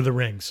seen Lord of the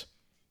Rings.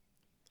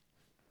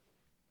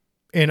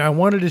 And I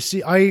went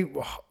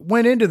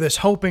into this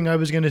hoping I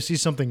was going to see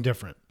something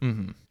different.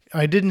 Mm-hmm.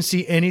 I didn't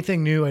see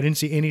anything new. I didn't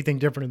see anything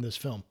different in this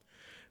film.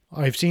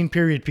 I've seen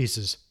period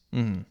pieces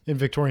in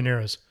Victorian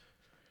eras.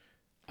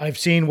 I've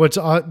seen what's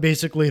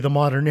basically the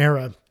modern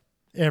era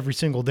every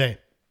single day.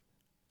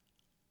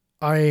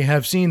 I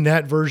have seen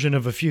that version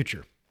of a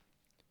future.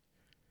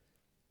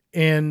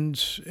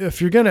 And if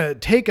you're going to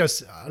take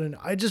us,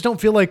 I just don't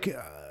feel like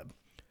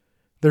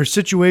their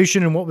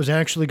situation and what was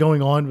actually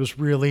going on was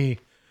really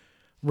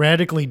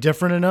radically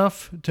different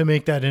enough to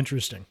make that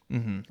interesting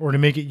or to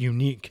make it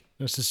unique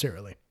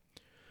necessarily.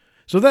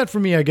 So that for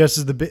me, I guess,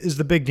 is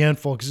the big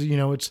downfall because,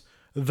 it's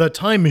the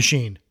time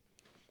machine.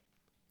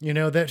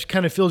 That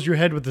kind of fills your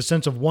head with a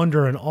sense of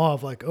wonder and awe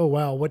of like, oh,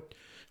 wow,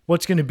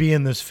 what's going to be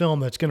in this film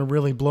that's going to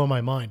really blow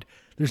my mind?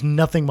 There's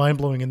nothing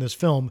mind-blowing in this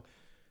film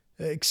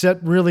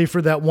except really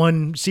for that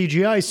one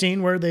CGI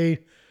scene where they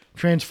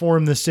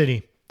transform the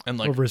city And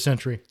over a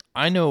century.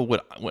 I know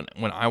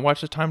when I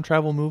watch a time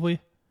travel movie,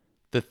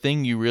 the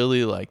thing you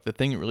really like, the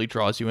thing that really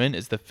draws you in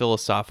is the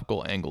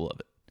philosophical angle of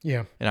it.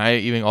 Yeah. And I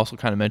even also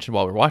kind of mentioned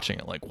while we're watching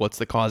it, like, what's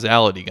the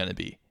causality going to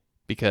be?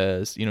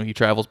 Because, he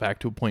travels back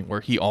to a point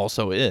where he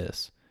also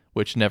is,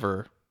 which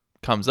never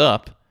comes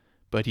up,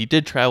 but he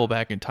did travel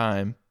back in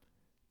time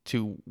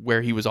to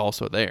where he was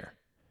also there.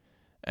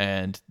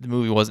 And the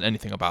movie wasn't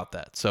anything about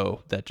that.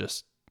 So that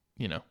just,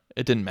 it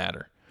didn't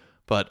matter.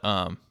 But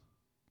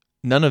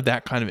none of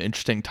that kind of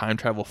interesting time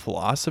travel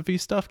philosophy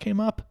stuff came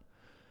up.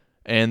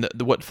 And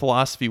what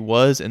philosophy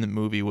was in the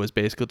movie was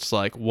basically just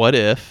like, what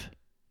if,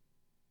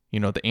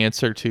 the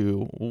answer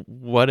to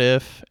what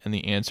if and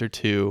the answer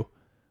to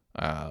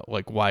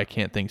why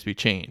can't things be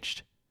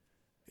changed?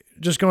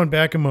 Just going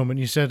back a moment,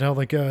 you said how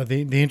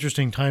the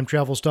interesting time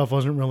travel stuff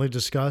wasn't really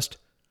discussed.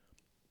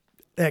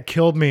 That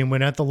killed me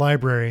when at the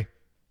library,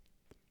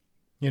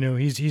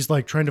 he's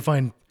like trying to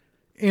find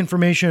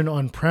information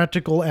on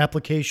practical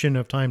application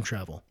of time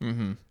travel,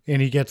 and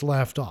he gets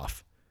laughed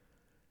off.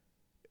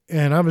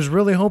 And I was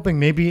really hoping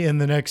maybe in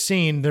the next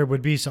scene there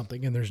would be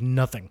something, and there's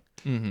nothing.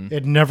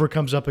 It never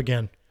comes up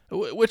again.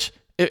 Which,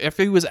 if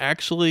he was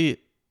actually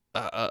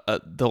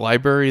the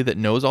library that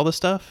knows all this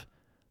stuff,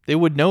 they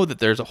would know that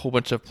there's a whole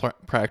bunch of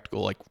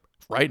practical, like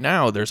right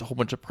now, there's a whole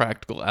bunch of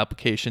practical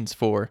applications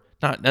for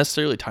not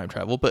necessarily time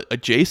travel, but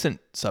adjacent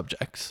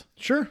subjects.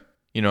 Sure.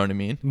 You know what I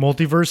mean?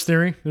 Multiverse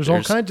theory. There's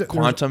all kinds of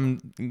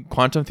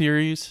quantum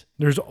theories.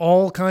 There's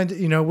all kinds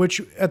of,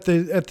 which at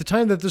the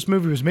time that this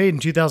movie was made in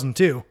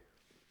 2002,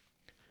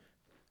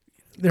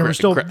 there were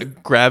still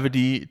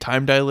gravity,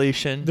 time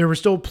dilation. There were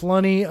still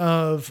plenty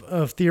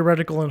of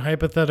theoretical and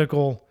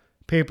hypothetical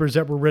papers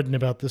that were written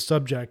about this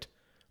subject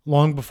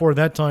long before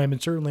that time,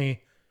 and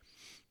certainly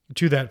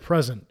to that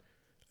present.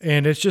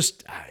 And it's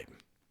just,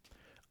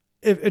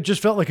 it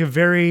just felt like a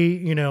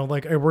very,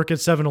 like I work at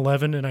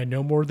 7-Eleven and I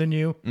know more than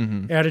you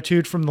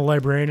attitude from the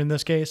librarian in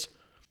this case.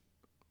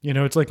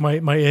 It's like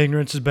my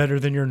ignorance is better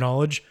than your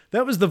knowledge.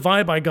 That was the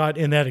vibe I got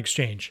in that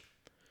exchange.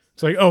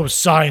 It's like, oh,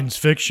 science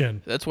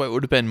fiction. That's why it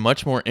would have been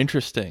much more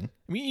interesting.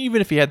 I mean, even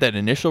if he had that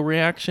initial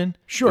reaction,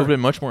 sure, it would have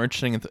been much more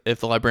interesting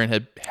if the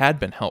librarian had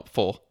been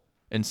helpful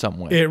in some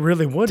way. It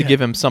really would to give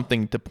him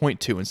something to point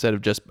to instead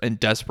of just in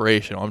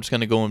desperation. I'm just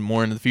going to go in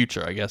more into the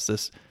future. I guess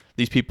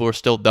these people are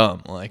still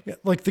dumb. Like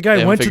the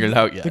guy went figured it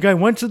out yet. The guy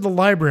went to the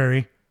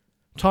library,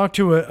 talked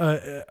to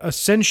a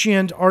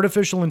sentient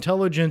artificial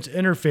intelligence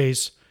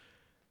interface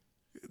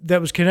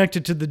that was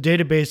connected to the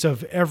database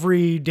of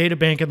every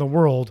databank in the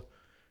world,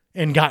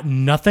 and got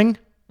nothing.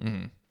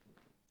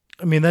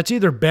 I mean, that's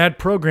either bad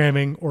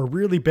programming or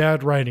really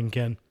bad writing,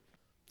 Ken.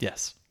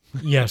 Yes.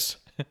 Yes.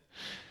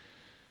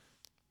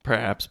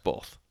 Perhaps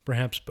both.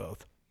 Perhaps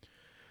both.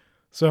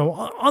 So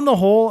on the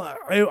whole,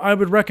 I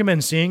would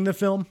recommend seeing the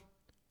film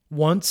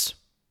once.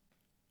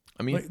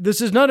 I mean, this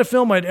is not a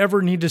film I'd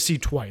ever need to see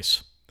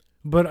twice,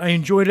 but I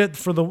enjoyed it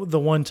for the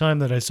one time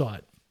that I saw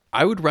it.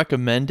 I would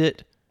recommend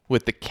it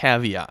with the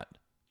caveat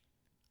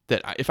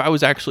that if I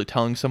was actually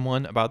telling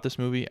someone about this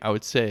movie, I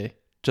would say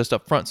just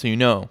up front, so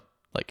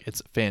like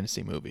it's a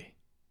fantasy movie.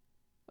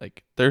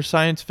 Like there's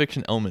science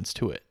fiction elements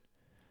to it,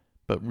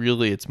 but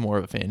really it's more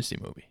of a fantasy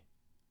movie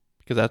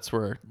because that's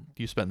where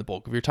you spend the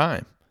bulk of your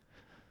time.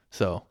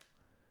 So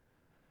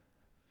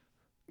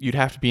you'd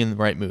have to be in the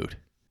right mood.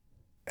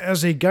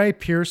 As a Guy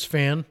Pearce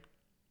fan,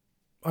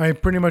 I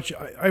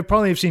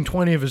probably have seen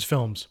 20 of his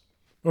films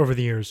over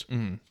the years.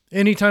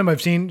 Anytime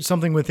I've seen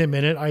something with him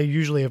in it, I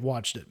usually have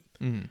watched it.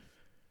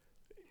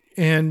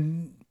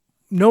 And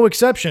no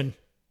exception,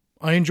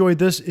 I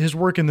enjoyed his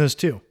work in this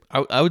too.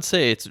 I would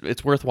say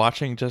it's worth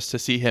watching just to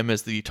see him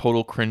as the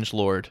total cringe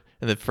lord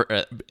in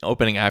the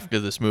opening act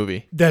of this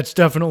movie. That's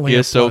definitely he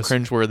is so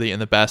cringeworthy in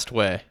the best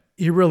way.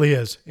 He really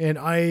is, and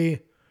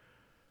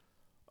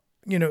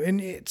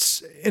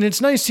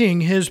it's nice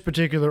seeing his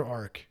particular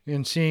arc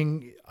and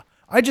seeing.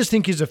 I just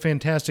think he's a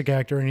fantastic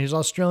actor, and he's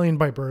Australian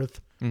by birth.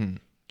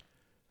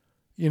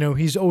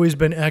 He's always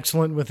been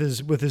excellent with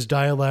his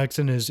dialects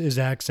and his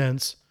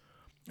accents.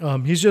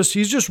 He's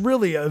just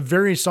really a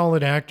very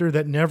solid actor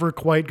that never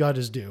quite got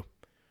his due.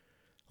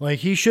 Like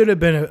he should have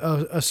been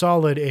a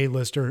solid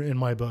A-lister in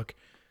my book.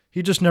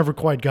 He just never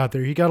quite got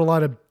there. He got a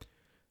lot of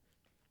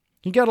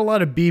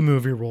B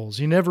movie roles.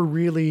 He never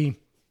really,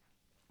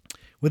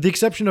 with the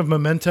exception of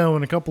Memento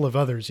and a couple of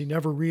others, he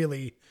never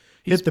really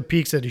hit the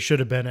peaks that he should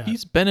have been at.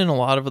 He's been in a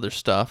lot of other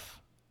stuff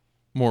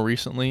more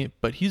recently,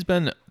 but he's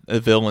been a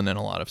villain in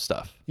a lot of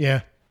stuff.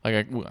 Yeah.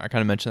 Like I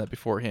kind of mentioned that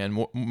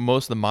beforehand.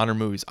 Most of the modern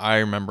movies I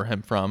remember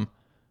him from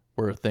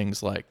were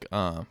things like,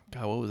 God,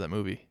 what was that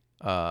movie?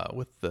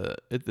 With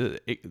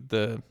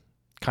the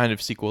kind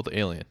of sequel to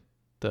Alien,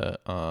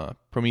 the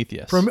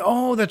Prometheus.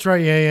 Oh, that's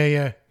right.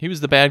 Yeah. He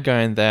was the bad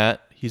guy in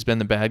that. He's been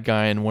the bad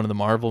guy in one of the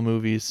Marvel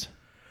movies.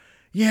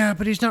 Yeah,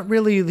 but he's not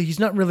really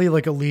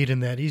like a lead in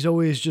that. He's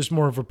always just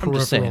more of a peripheral. I'm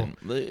just saying,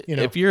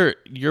 if you're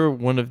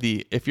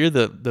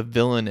the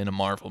villain in a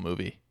Marvel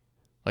movie,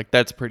 like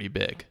that's pretty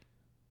big.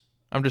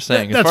 I'm just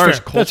saying, as far as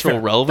cultural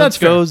relevance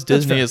goes,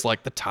 Disney is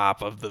like the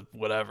top of the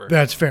whatever.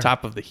 That's fair.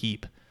 Top of the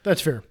heap. That's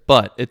fair.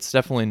 But it's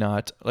definitely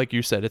not, like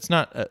you said, it's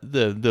not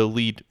the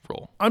lead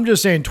role. I'm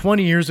just saying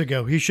 20 years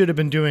ago, he should have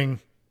been doing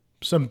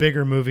some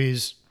bigger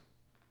movies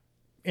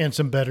and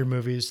some better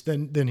movies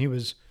than he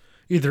was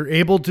either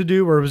able to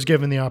do or was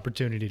given the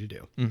opportunity to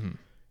do. Mm-hmm.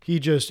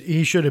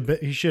 He should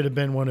have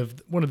been one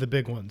of the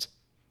big ones.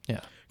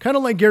 Yeah. Kind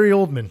of like Gary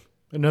Oldman,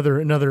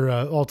 another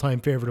all-time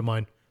favorite of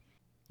mine,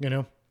 you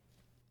know?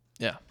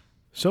 Yeah.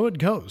 So it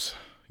goes.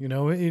 You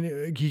know,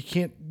 he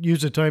can't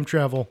use a time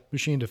travel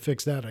machine to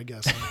fix that, I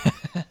guess.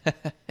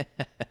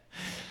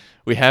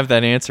 We have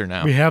that answer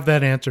now.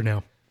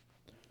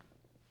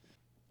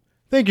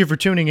 Thank you for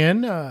tuning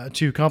in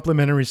to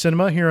Complimentary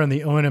Cinema here on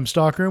the O&M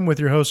Stockroom with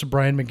your host,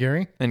 Brian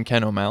McGarry. And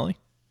Ken O'Malley.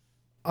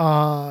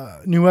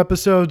 New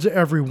episodes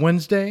every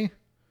Wednesday.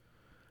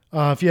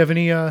 If you have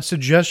any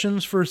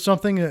suggestions for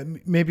something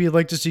that maybe you'd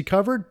like to see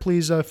covered,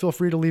 please feel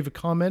free to leave a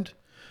comment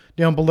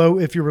down below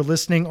if you were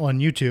listening on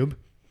YouTube.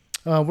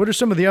 What are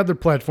some of the other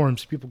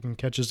platforms people can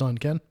catch us on,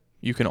 Ken?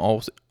 You can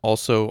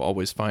also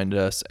always find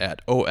us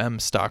at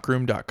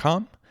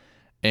omstockroom.com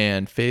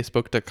and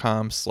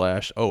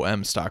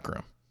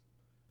facebook.com/omstockroom.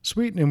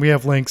 Sweet. And we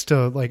have links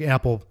to like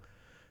Apple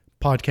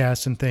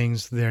Podcasts and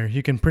things there.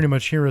 You can pretty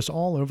much hear us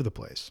all over the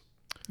place.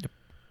 Yep.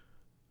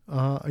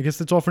 I guess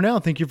that's all for now.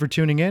 Thank you for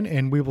tuning in,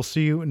 and we will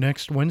see you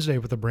next Wednesday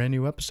with a brand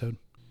new episode.